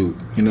a good dude.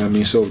 You know what I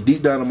mean? So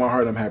deep down in my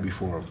heart, I'm happy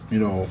for him. You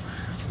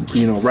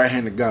know,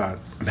 right-handed God,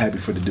 I'm happy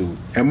for the dude.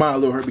 Am I a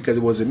little hurt because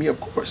it wasn't me? Of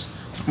course.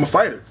 I'm a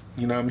fighter.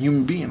 You know, I'm a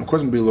human being. Of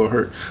course I'm going to be a little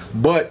hurt.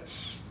 But,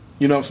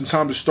 you know,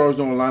 sometimes the stars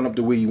don't line up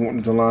the way you want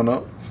them to line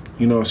up.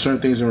 You know, certain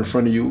things are in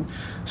front of you.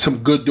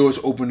 Some good doors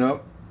open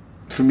up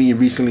for me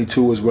recently,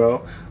 too, as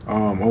well.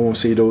 I won't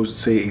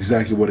say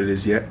exactly what it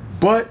is yet.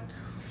 But,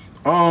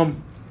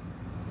 one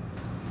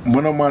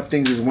of my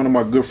things is one of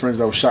my good friends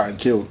that was shot and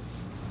killed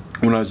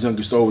when I was young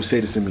used to always say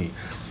this to me.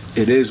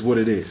 It is what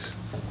it is.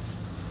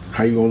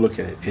 How you gonna look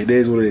at it? It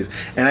is what it is.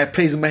 And that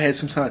plays in my head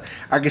sometimes.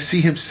 I can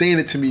see him saying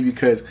it to me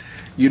because,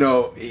 you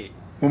know,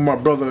 when my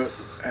brother,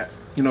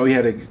 you know,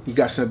 he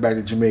got sent back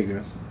to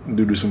Jamaica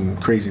due to some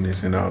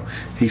craziness, and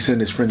he sent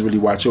his friends really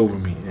watch over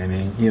me, and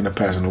then he ended up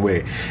passing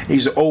away. And he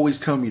used to always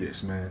tell me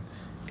this, man.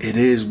 It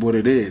is what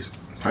it is.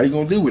 How you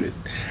gonna deal with it?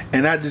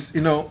 And I just,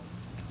 you know,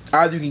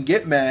 either you can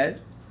get mad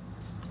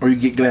or you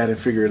get glad and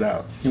figure it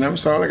out. You know what I'm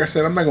saying? Like I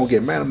said, I'm not gonna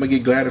get mad. I'm gonna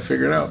get glad and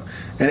figure it out.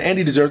 And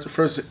Andy deserves the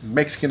first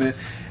Mexican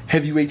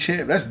heavyweight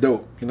champ. That's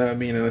dope. You know what I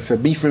mean? And I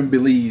said, me from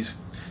Belize,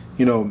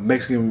 you know,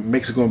 Mexico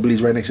and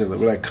Belize right next to each other.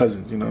 We're like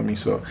cousins. You know what I mean?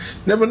 So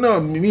never know.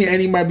 Me and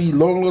Andy might be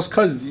long lost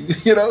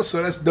cousins. You know?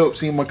 So that's dope.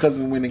 Seeing my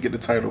cousin win and get the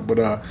title. But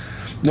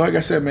no, like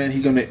I said, man,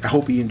 I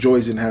hope he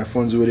enjoys it and have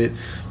fun with it.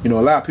 You know,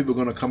 a lot of people are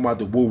gonna come out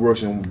the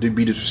woodworks and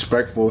be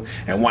disrespectful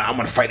and I'm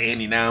gonna fight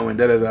Andy now and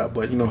da.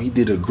 But you know, he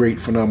did a great,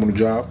 phenomenal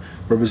job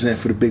representing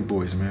for the big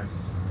boys, man.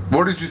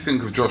 What did you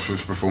think of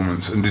Joshua's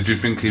performance? And did you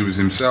think he was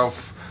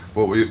himself?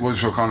 What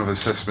was your kind of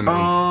assessment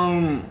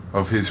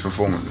of his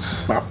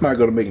performance? I'm not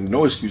gonna make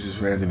no excuses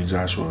for Anthony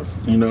Joshua.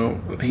 You know,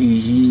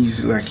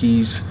 he's like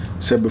he's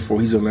said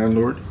before. He's a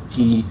landlord.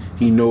 He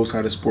knows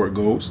how the sport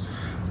goes.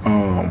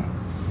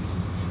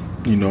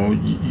 You know,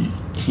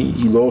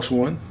 he lost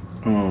one.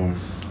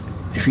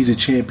 If he's a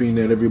champion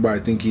that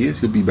everybody think he is,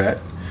 he'll be back.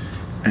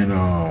 And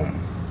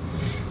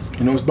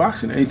you know, it's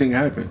boxing. Anything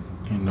can happen.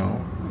 You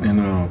know,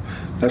 and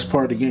that's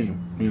part of the game.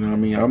 You know what I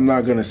mean? I'm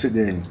not gonna sit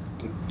there and,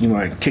 you know,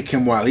 like kick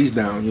him while he's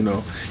down, you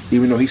know,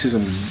 even though he says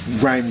some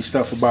grimy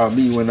stuff about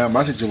me when not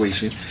my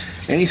situation,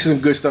 and he says some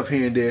good stuff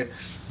here and there,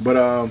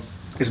 but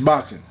it's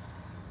boxing.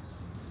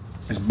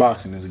 It's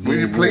boxing. It's a game. Were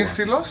you pleased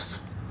he lost?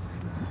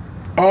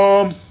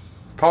 Part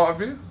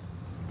of you,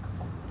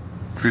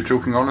 if you're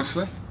talking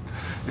honestly,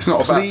 it's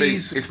not about being.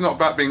 It's not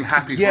about being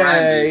happy for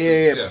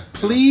Andy. Yeah.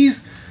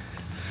 Please.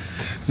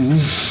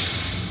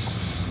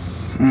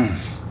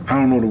 I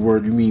don't know the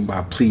word you mean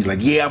by please. Like,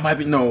 yeah, I'm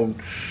happy. No.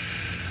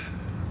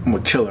 I'm a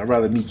killer. I'd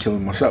rather me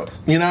killing myself.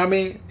 You know what I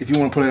mean? If you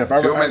want to put it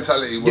in. Your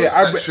mentality was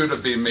that should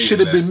have been me. Should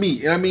have been me.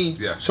 You know what I mean?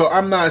 Yeah. So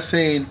I'm not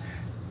saying.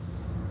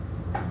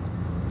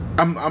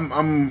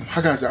 I'm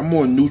how can I say? I'm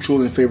more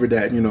neutral in favor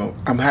that, you know,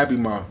 I'm happy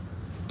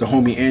the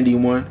homie Andy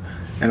won,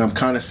 and I'm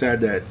kind of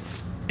sad that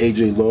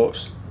AJ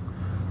lost,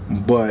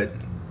 but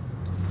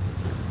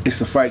it's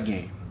the fight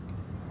game.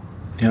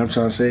 You know what I'm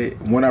trying to say?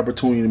 One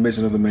opportunity to miss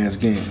another man's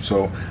game.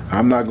 So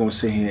I'm not going to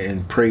sit here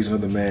and praise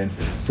another man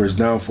for his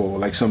downfall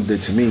like some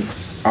did to me.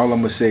 All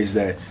I'm going to say is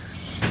that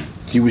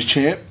he was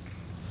champ.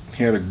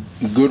 He had a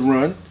good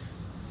run.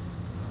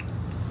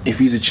 If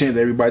he's a champ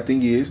that everybody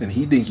think he is, and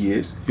he think he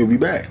is, he'll be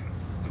back.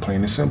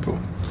 Plain and simple.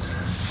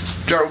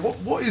 Jarrell,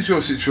 what is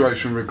your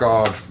situation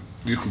regard?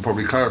 You can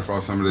probably clarify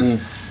some of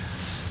this.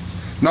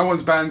 No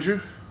one's banned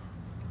you?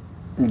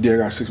 Yeah, I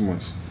got 6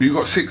 months. You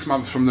got 6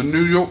 months from the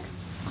New York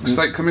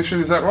State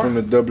Commission, is that right? From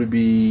the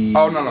WB.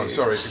 Oh, no,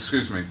 sorry,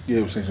 excuse me. Yeah,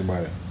 it was saying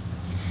somebody.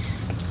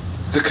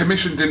 The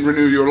commission didn't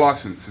renew your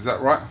license, is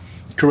that right?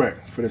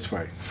 Correct, for this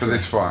fight. For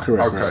this fight?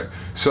 Correct. Okay. Right.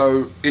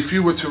 So, if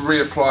you were to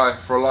reapply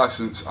for a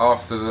license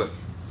after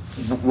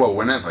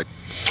whenever.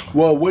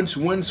 Well, once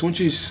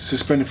you're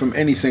suspended from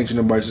any sanction,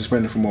 everybody's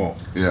suspended from all.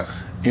 Yeah.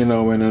 You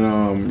know, and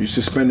then you're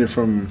suspended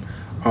from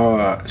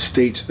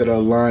states that are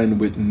aligned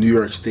with New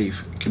York State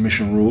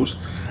commission rules.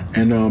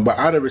 And but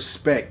out of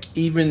respect,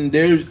 even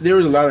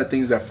there's a lot of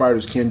things that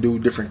fighters can do,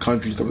 different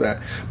countries, stuff like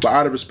that. But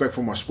out of respect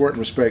for my sport and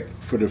respect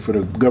for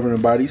the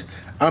governing bodies,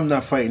 I'm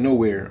not fighting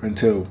nowhere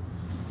until,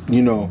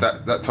 you know,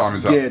 that time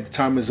is up. Yeah, the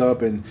time is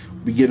up, and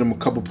we get them a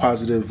couple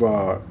positive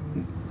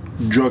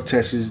drug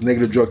tests,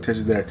 negative drug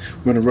tests that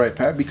we're on the right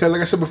path. Because,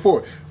 like I said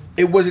before,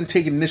 it wasn't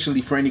taken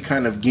initially for any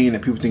kind of gain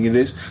that people think it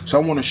is. So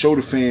I want to show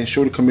the fans,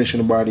 show the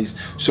commissioner bodies,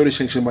 show the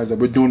sanction bodies that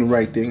we're doing the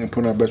right thing and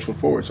putting our best foot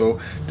forward. So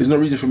there's no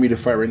reason for me to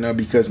fight right now,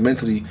 because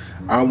mentally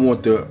I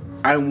want them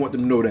to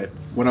know that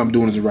what I'm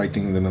doing is the right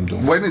thing and that I'm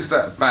doing. When is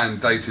that ban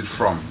dated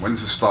from? When's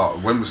the start?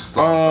 When was the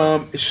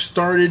start? It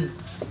started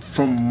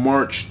from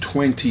March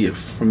 20th,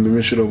 from the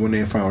initial when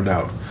they found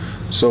out.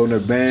 So the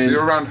ban. So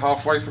you're around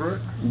halfway through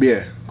it?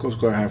 Yeah, close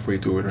to halfway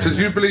through it. Right, so do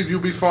you believe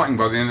you'll be fighting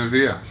by the end of the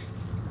year?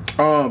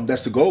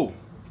 That's the goal.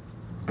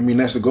 I mean,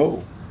 that's the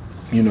goal.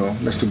 You know,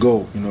 that's the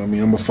goal. You know, I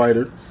mean, I'm a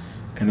fighter,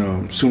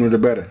 and sooner the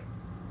better.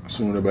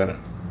 Sooner the better.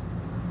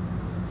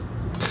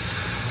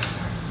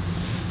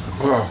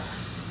 Well,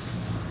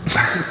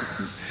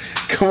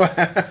 come on.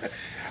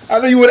 I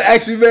know you want to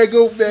ask me, man.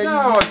 Go, man.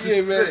 No,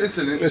 yeah, man.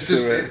 Listen, it's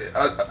just.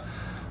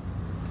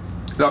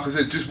 Like I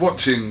said, just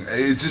watching,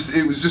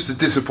 it was just a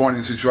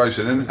disappointing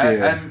situation, and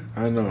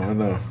I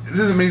know. It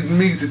doesn't mean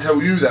me to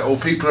tell you that, or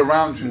people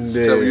around you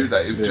to tell you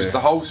that. It was just the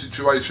whole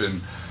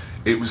situation.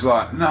 It was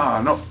like, nah,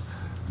 not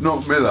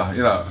Miller,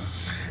 you know.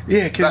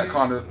 Yeah, that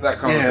kind of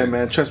thing. Yeah,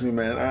 man. Trust me,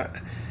 man.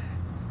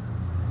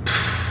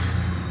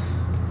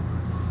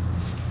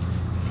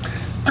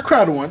 I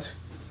cried once.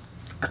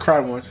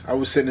 I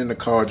was sitting in the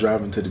car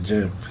driving to the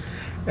gym,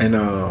 and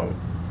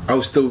I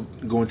was still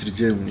going to the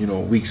gym, you know,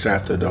 weeks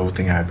after the whole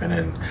thing happened,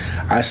 and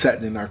I sat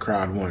there and I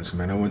cried once,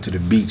 man. I went to the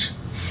beach,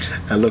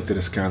 I looked at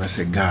the sky and I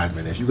said, God,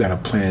 man, if you got a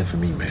plan for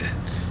me, man,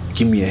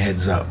 give me a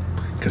heads up,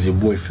 because your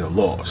boy feel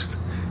lost.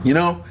 You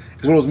know,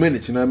 it's one of those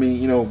minutes, you know what I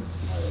mean? You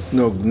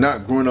know,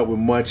 not growing up with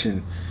much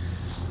and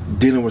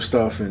dealing with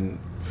stuff and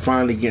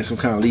finally getting some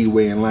kind of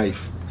leeway in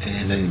life,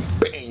 and then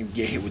bang, you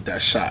get hit with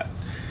that shot.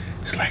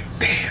 It's like,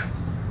 damn.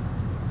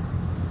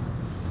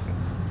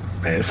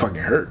 Man, it fucking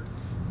hurt.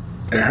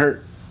 It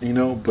hurt. You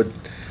know, but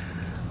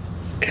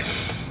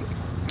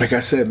like I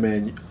said,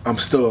 man, I'm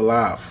still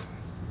alive,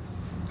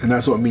 and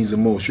that's what means the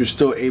most. You're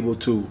still able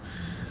to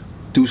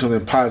do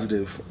something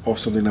positive off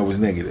something that was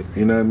negative.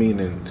 You know what I mean?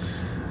 And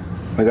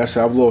like I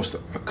said, I've lost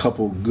a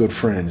couple good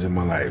friends in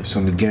my life.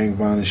 Some of the gang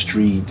violence,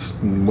 streets,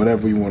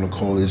 whatever you want to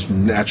call it,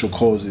 natural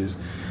causes.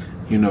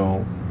 You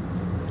know,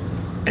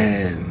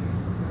 and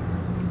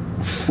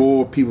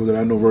 4 people that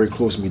I know very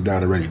close to me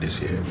died already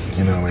this year.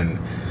 You know, and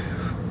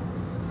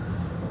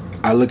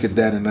I look at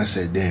that and I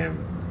say, damn,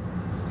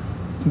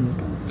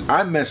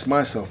 I messed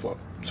myself up.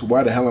 So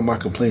why the hell am I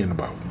complaining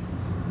about?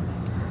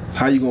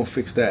 How you gonna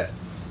fix that?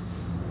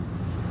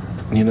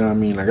 You know what I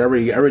mean? Like I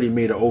already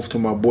made an oath to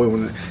my boy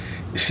when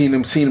seen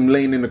him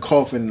laying in the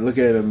coffin,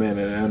 looking at him, man,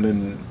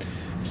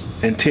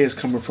 and tears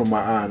coming from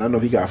my eye. And I know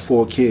he got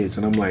 4 kids,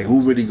 and I'm like,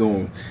 who really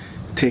gonna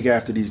take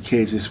after these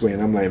kids this way?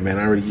 And I'm like, man,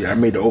 I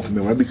made the oath,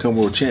 man. When I become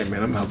world champ,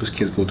 man, I'm gonna help his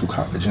kids go through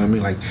college. You know what I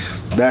mean? Like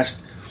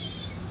that's.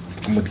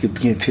 I'm gonna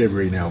get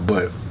teary right now,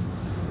 but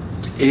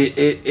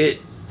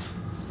it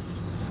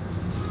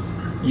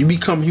you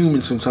become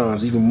human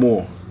sometimes even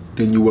more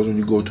than you was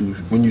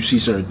when you see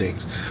certain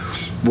things.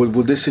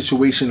 Will this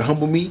situation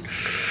humble me?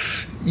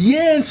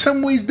 Yeah, in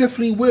some ways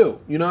definitely will.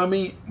 You know what I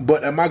mean?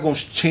 But am I gonna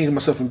change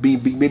myself from being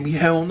Big Baby?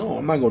 Hell no,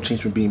 I'm not gonna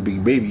change from being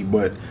Big Baby.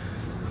 But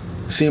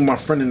seeing my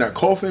friend in that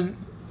coffin,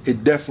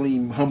 it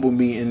definitely humbled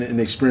me in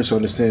the experience to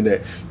understand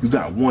that you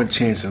got one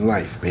chance in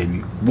life, baby.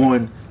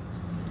 One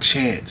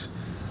chance.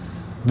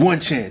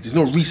 One chance. There's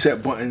no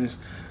reset buttons.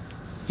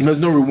 You know,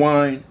 there's no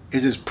rewind.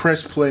 It's just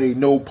press play,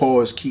 no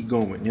pause, keep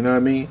going. You know what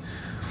I mean?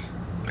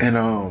 And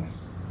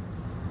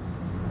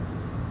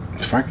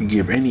if I could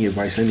give any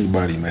advice to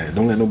anybody, man,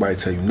 don't let nobody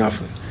tell you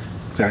nothing.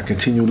 You gotta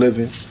continue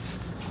living.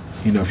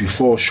 You know, if you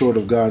fall short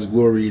of God's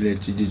glory,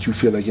 that you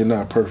feel like you're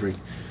not perfect,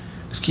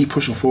 just keep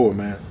pushing forward,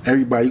 man.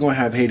 Everybody, you're gonna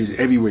have haters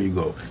everywhere you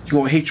go. You're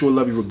gonna hate you or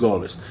love you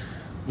regardless.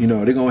 You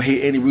know, they're gonna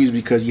hate any reason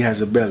because he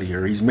has a belly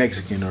or he's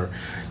Mexican or,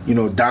 you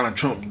know, Donald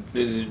Trump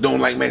don't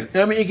like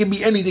Mexican. I mean, it can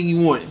be anything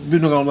you want. People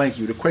don't gonna like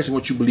you. The question is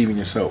what you believe in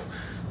yourself.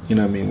 You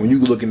know what I mean? When you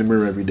look in the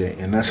mirror every day,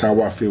 and that's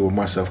how I feel with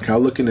myself. Can I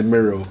look in the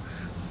mirror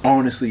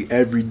honestly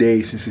every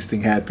day since this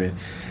thing happened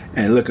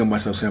and look at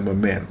myself and say I'm a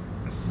man?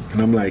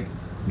 And I'm like,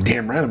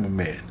 damn right I'm a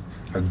man.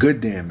 A good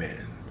damn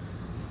man.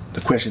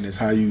 The question is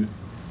how you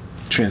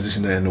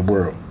transition that in the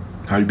world.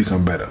 How you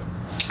become better.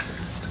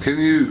 Can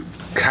you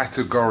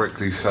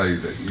categorically say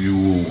that you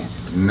will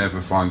never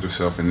find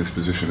yourself in this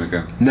position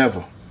again?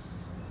 Never.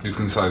 You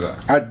can say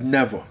that? I'd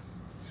never.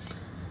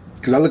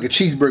 Because I look at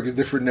cheeseburgers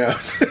different now.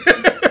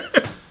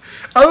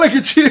 I look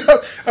at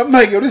cheeseburgers. I'm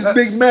like, yo, this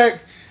Big Mac,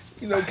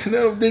 you know,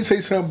 Canelo did say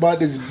something about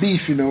this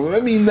beef, you know.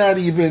 Let me not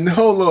even,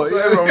 hold on. So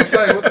everyone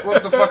saying,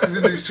 what the fuck is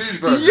in these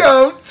cheeseburgers?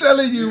 Yo, I'm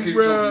telling you, keep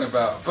bro. Talking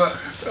about.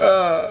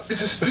 But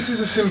this is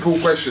a simple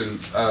question,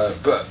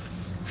 but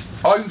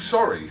are you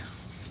sorry?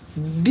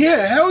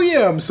 Yeah, hell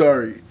yeah, I'm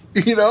sorry.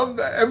 You know,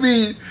 I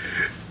mean,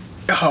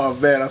 oh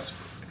man,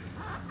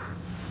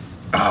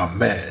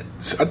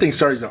 I think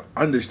sorry's an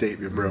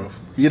understatement, bro.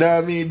 You know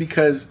what I mean?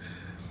 Because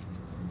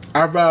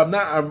I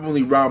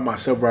only robbed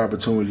myself of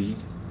opportunity.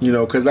 You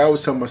know, because I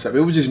always tell myself,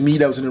 it was just me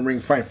that was in the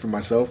ring fighting for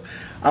myself.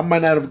 I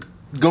might not have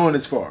gone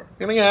as far.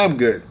 And yeah, I'm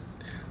good.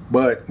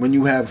 But when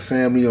you have a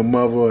family, a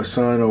mother, a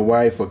son, a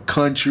wife, a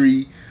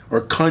country,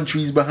 or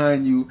countries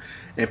behind you,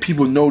 and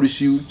people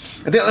notice you,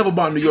 and the level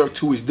about New York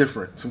too is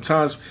different.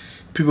 Sometimes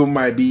people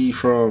might be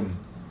from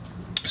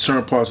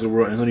certain parts of the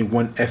world, and there's only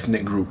one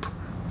ethnic group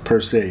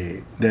per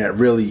se that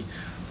really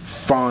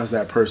fawns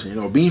that person. You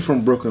know, being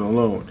from Brooklyn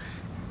alone,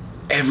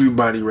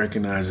 everybody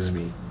recognizes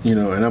me, you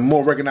know, and I'm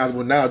more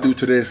recognizable now due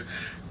to this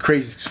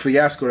crazy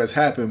fiasco that's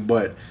happened,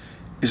 but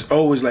it's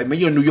always like, man,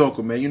 you're a New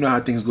Yorker, man. You know how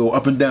things go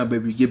up and down,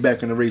 baby. Get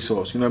back in the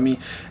racehorse, you know what I mean?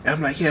 And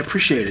I'm like, yeah,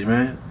 appreciate it,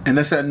 man. And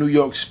that's that New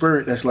York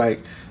spirit that's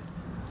like,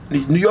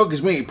 New York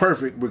is, we ain't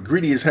perfect. We're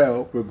gritty as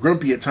hell. We're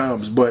grumpy at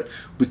times, but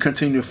we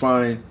continue to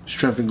find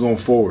strength in going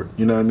forward,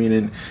 you know what I mean?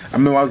 And I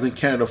remember I was in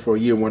Canada for a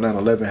year when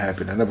 9/11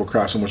 happened. I never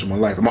cried so much in my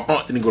life. And my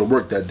aunt didn't go to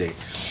work that day.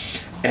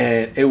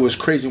 And it was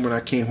crazy when I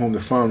came home the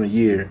following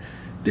year.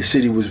 The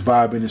city was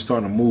vibing and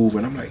starting to move,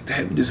 and I'm like,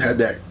 damn, we just had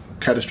that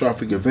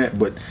catastrophic event,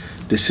 but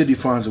the city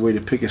finds a way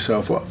to pick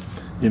itself up.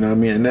 You know what I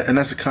mean? And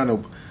that's the kind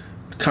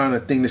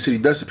of thing the city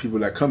does to people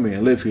that come here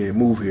and live here,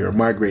 move here, or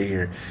migrate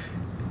here.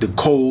 The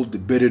cold, the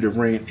bitter, the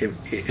rain,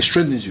 it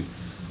strengthens you.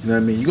 You know what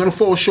I mean? You're gonna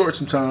fall short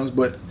sometimes,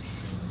 but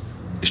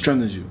it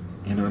strengthens you.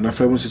 You know, and I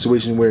feel one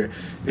situation where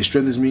it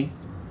strengthens me.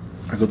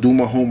 I go do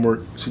my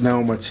homework, sit down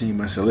with my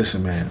team. I say,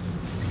 listen, man,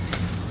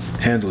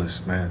 handle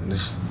this, man.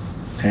 Just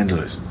handle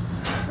this.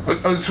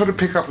 I was trying to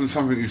pick up on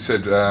something you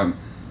said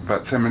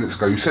about 10 minutes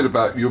ago. You said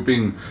about you're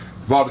being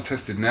VADA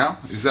tested now.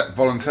 Is that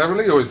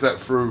voluntarily, or is that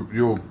through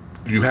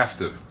you have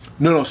to?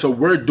 No. So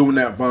we're doing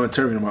that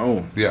voluntarily on my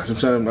own. Yeah.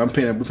 Sometimes we're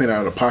paying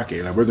out of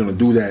pocket. Like, we're gonna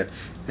do that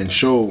and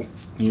show,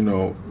 you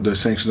know, the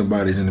sanctioning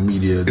bodies in the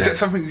media. Is that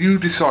something you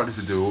decided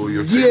to do, or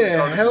your team decided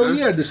to do? Hell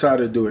yeah, I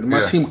decided to do it. And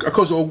my team, of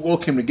course, all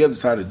came together,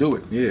 decided to do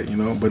it. Yeah, you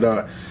know. But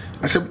like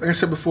I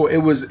said before,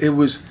 it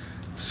was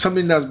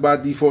something that's by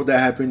default that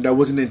happened. That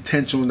wasn't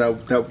intentional.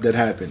 That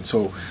happened.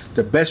 So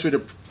the best way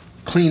to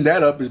clean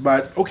that up is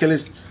by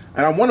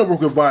and I want to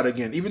work with VADA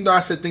again. Even though I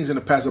said things in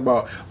the past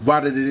about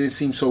VADA that didn't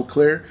seem so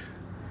clear,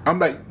 I'm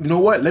like, you know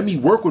what? Let me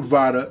work with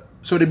VADA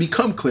so they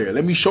become clear.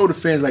 Let me show the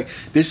fans, like,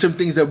 there's some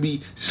things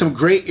some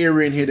gray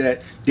area in here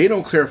that they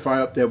don't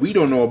clarify up, that we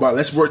don't know about.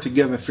 Let's work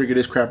together and figure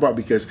this crap out,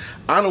 because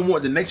I don't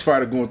want the next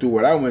fighter going through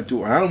what I went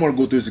through, and I don't want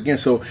to go through this again.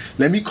 So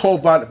let me call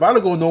VADA. VADA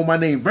gonna know my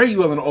name very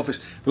well in the office.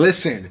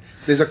 Listen,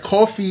 there's a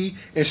coffee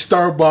in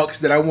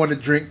Starbucks that I want to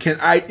drink. Can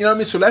I, you know what I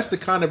mean? So that's the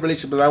kind of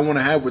relationship that I want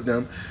to have with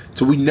them,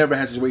 so we never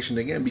have a situation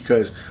again.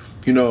 Because,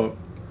 you know,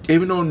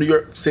 even though New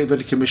York State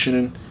Athletic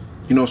Commission,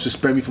 you know,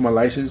 suspend me from my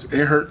license,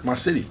 it hurt my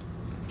city.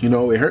 You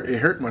know, it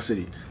hurt my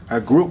city. I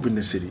grew up in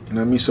the city, you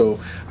know what I mean? So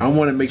I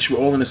want to make sure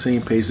we're all on the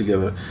same page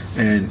together.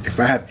 And if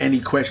I have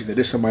any questions, that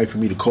there's somebody for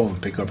me to call and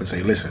pick up and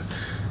say, listen,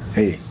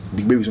 hey,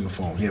 Big Baby's on the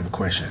phone, he have a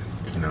question,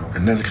 you know?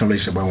 And that's the kind of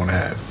relationship I want to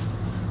have.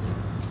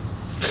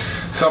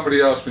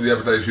 Somebody asked me the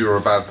other day if you were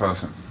a bad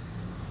person.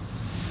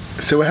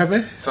 So what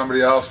happened?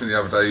 Somebody asked me the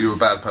other day, you were a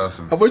bad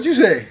person. Oh, what'd you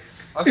say?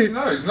 I said,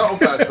 no, he's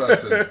not a bad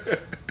person.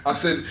 I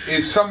said,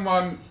 is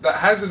someone that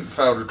hasn't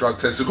failed a drug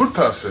test a good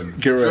person?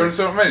 Correct. Do you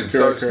understand what I mean?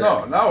 Correct, So it's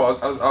not. No,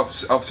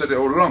 I've said it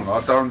all along.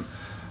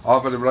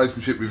 I've had a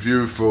relationship with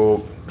you for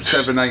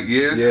 7-8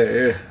 years.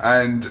 Yeah.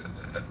 And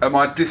am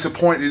I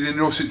disappointed in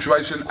your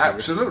situation?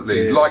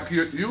 Absolutely. Yeah. Like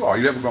you are.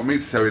 You haven't got me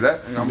to tell you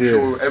that. And I'm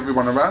sure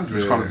everyone around you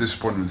is kind of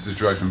disappointed in the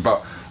situation.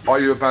 But are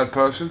you a bad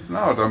person? No,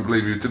 I don't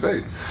believe you to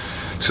be.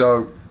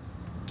 So,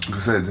 like I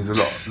said, there's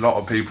a lot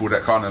of people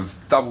that kind of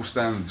double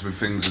standards with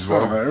things as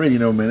well. I already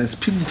know, man. It's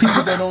people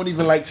that don't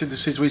even like the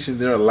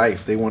situations in their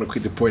life. They want to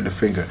quick to point the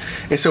finger.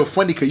 It's so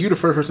funny because you're the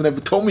first person that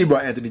ever told me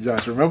about Anthony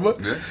Johnson. Remember?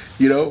 Yes.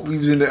 You know, we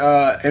was in the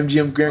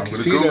MGM Grand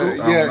Casino. Google,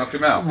 knock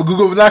him out.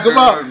 Google knock him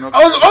out.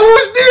 I was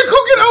almost there,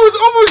 Cooking. I was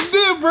almost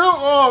there, bro.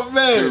 Oh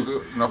man.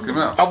 Google, knock him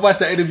out. I watched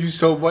that interview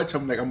so much.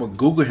 I'm like, I'm gonna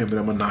Google him and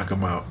I'm gonna knock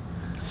him out.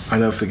 I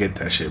never forget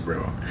that shit,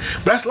 bro.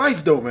 But that's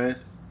life, though, man.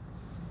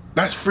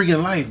 That's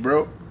freaking life,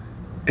 bro.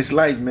 It's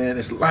life, man.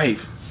 It's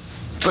life.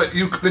 But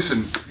you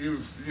listen.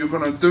 You're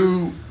gonna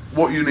do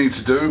what you need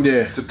to do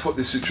to put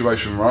this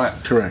situation right.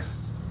 Correct.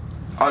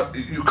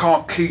 You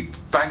can't keep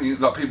banging.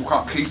 Like, people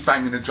can't keep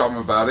banging the drum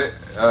about it.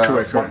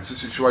 Correct. Once the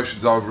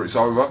situation's over, it's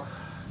over.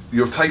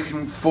 You're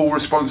taking full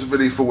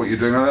responsibility for what you're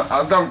doing. And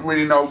I don't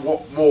really know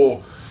what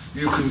more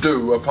you can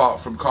do apart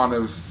from kind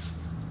of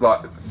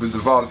like with the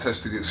VADA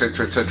testing,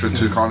 etc.,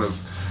 to kind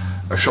of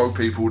show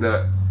people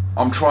that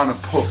I'm trying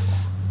to put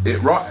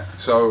it right.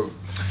 So.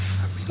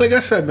 Like I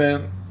said,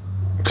 man,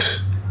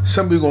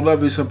 some people gonna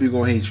love you, some people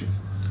gonna hate you.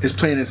 It's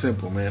plain and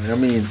simple, man. I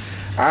mean,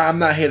 I'm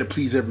not here to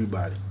please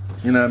everybody.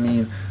 You know what I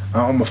mean?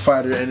 I'm a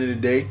fighter at the end of the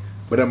day,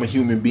 but I'm a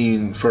human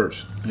being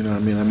first. You know what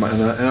I mean? And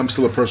I'm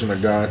still a person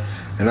of God,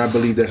 and I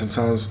believe that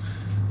sometimes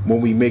when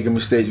we make a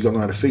mistake, you gotta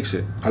know how to fix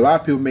it. A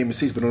lot of people make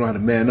mistakes, but don't know how to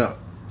man up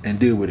and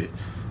deal with it.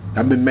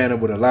 I've been man up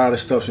with a lot of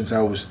stuff since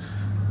I was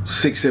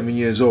 6, 7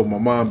 years old. My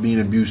mom being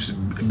in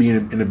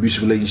an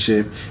abusive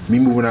relationship, me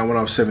moving out when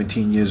I was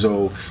 17 years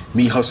old,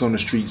 me hustling on the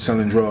street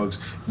selling drugs,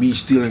 me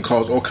stealing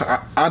cars.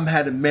 I've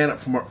had to man up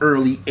from an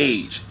early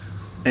age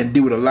and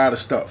deal with a lot of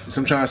stuff.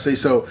 So I'm trying to say,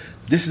 so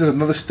this is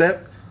another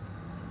step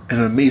and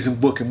an amazing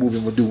book and movie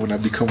I'm gonna do when I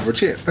become a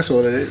champ. That's all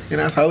it is.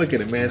 That's how I look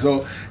at it, man.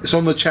 So it's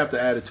only a chapter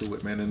added to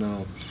it, man.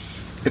 And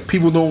if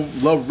people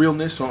don't love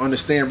realness or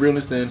understand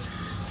realness, then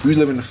you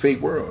live in a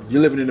fake world.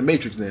 You're living in the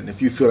Matrix then.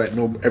 If you feel like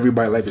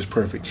everybody's life is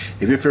perfect.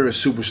 If your favorite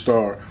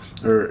superstar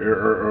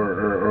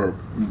or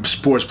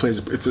sports players,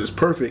 if it's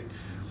perfect,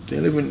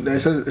 then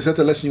is that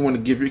the lesson you want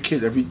to give your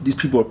kids? These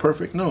people are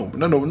perfect? No,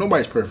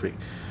 nobody's perfect.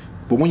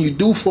 But when you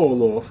do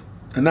fall off,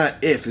 and not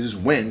if, it's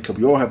just when, because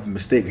we all have a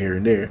mistake here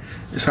and there,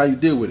 it's how you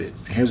deal with it.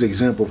 And here's an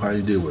example of how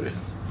you deal with it.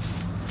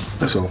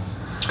 That's all.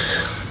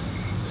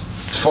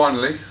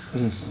 Finally,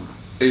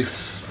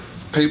 if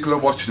people are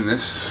watching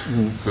this,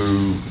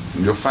 who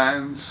your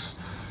fans,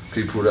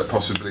 people that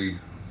possibly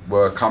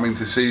were coming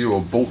to see you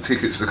or bought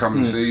tickets to come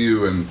and see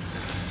you, and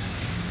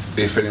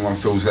if anyone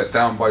feels let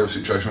down by your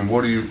situation,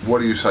 what do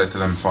you say to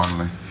them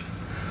finally?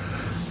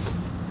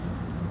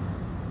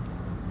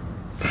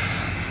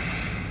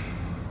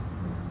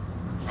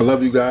 I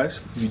love you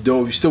guys. If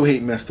you still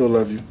hate me, I still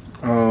love you.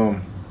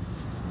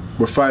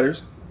 We're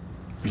fighters.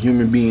 We're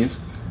human beings.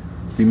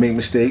 We make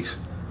mistakes.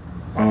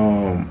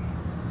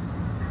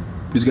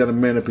 We just got to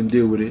man up and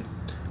deal with it.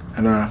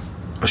 And I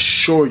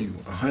assure you,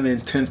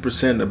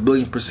 110%,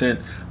 1,000,000,000%,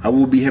 I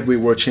will be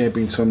heavyweight world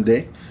champion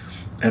someday.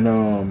 And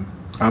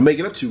I'll make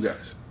it up to you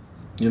guys.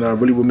 I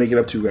really will make it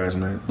up to you guys,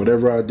 man.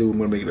 Whatever I do, I'm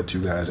going to make it up to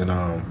you guys. And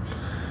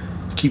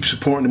keep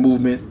supporting the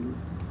movement.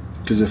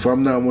 Because if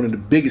I'm not one of the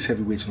biggest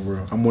heavyweights in the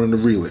world, I'm one of the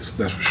realest.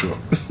 That's for sure.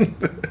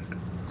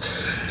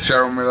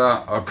 Jarrell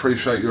Miller, I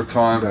appreciate your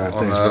time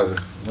on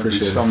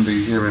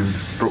Sunday here in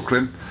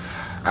Brooklyn.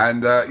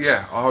 And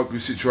I hope your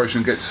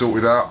situation gets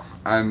sorted out,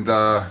 and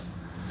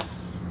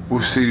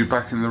we'll see you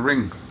back in the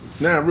ring.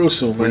 Real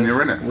soon, man. When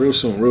you're in it. Real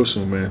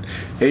soon, man.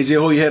 AJ,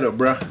 hold your head up,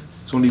 bro.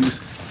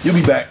 You'll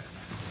be back.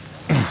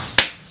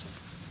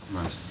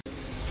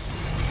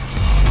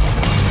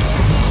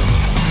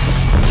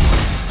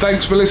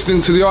 Thanks for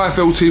listening to the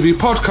IFL TV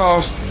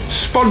podcast,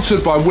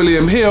 sponsored by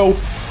William Hill,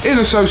 in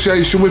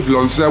association with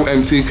Lonsdale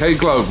MTK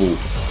Global.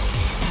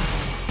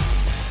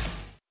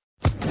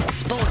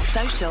 Sports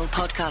Social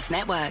Podcast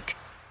Network.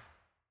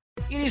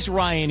 It is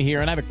Ryan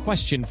here, and I have a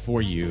question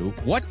for you.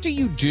 What do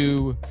you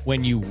do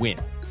when you win?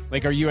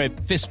 Like, are you a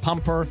fist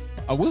pumper,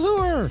 a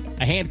woohooer,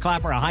 a hand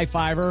clapper, a high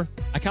fiver?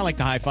 I kind of like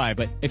the high five,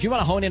 but if you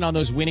want to hone in on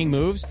those winning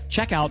moves,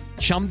 check out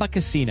Chumba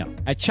Casino.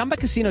 At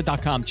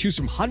ChumbaCasino.com, choose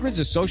from hundreds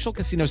of social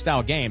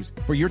casino-style games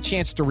for your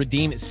chance to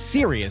redeem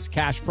serious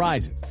cash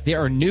prizes.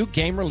 There are new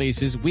game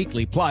releases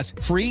weekly, plus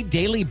free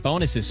daily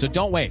bonuses, so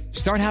don't wait.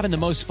 Start having the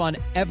most fun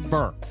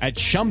ever at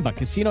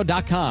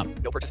ChumbaCasino.com.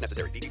 No purchase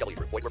necessary. VGW.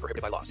 Void where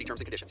prohibited by law. See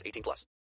terms and conditions. 18+.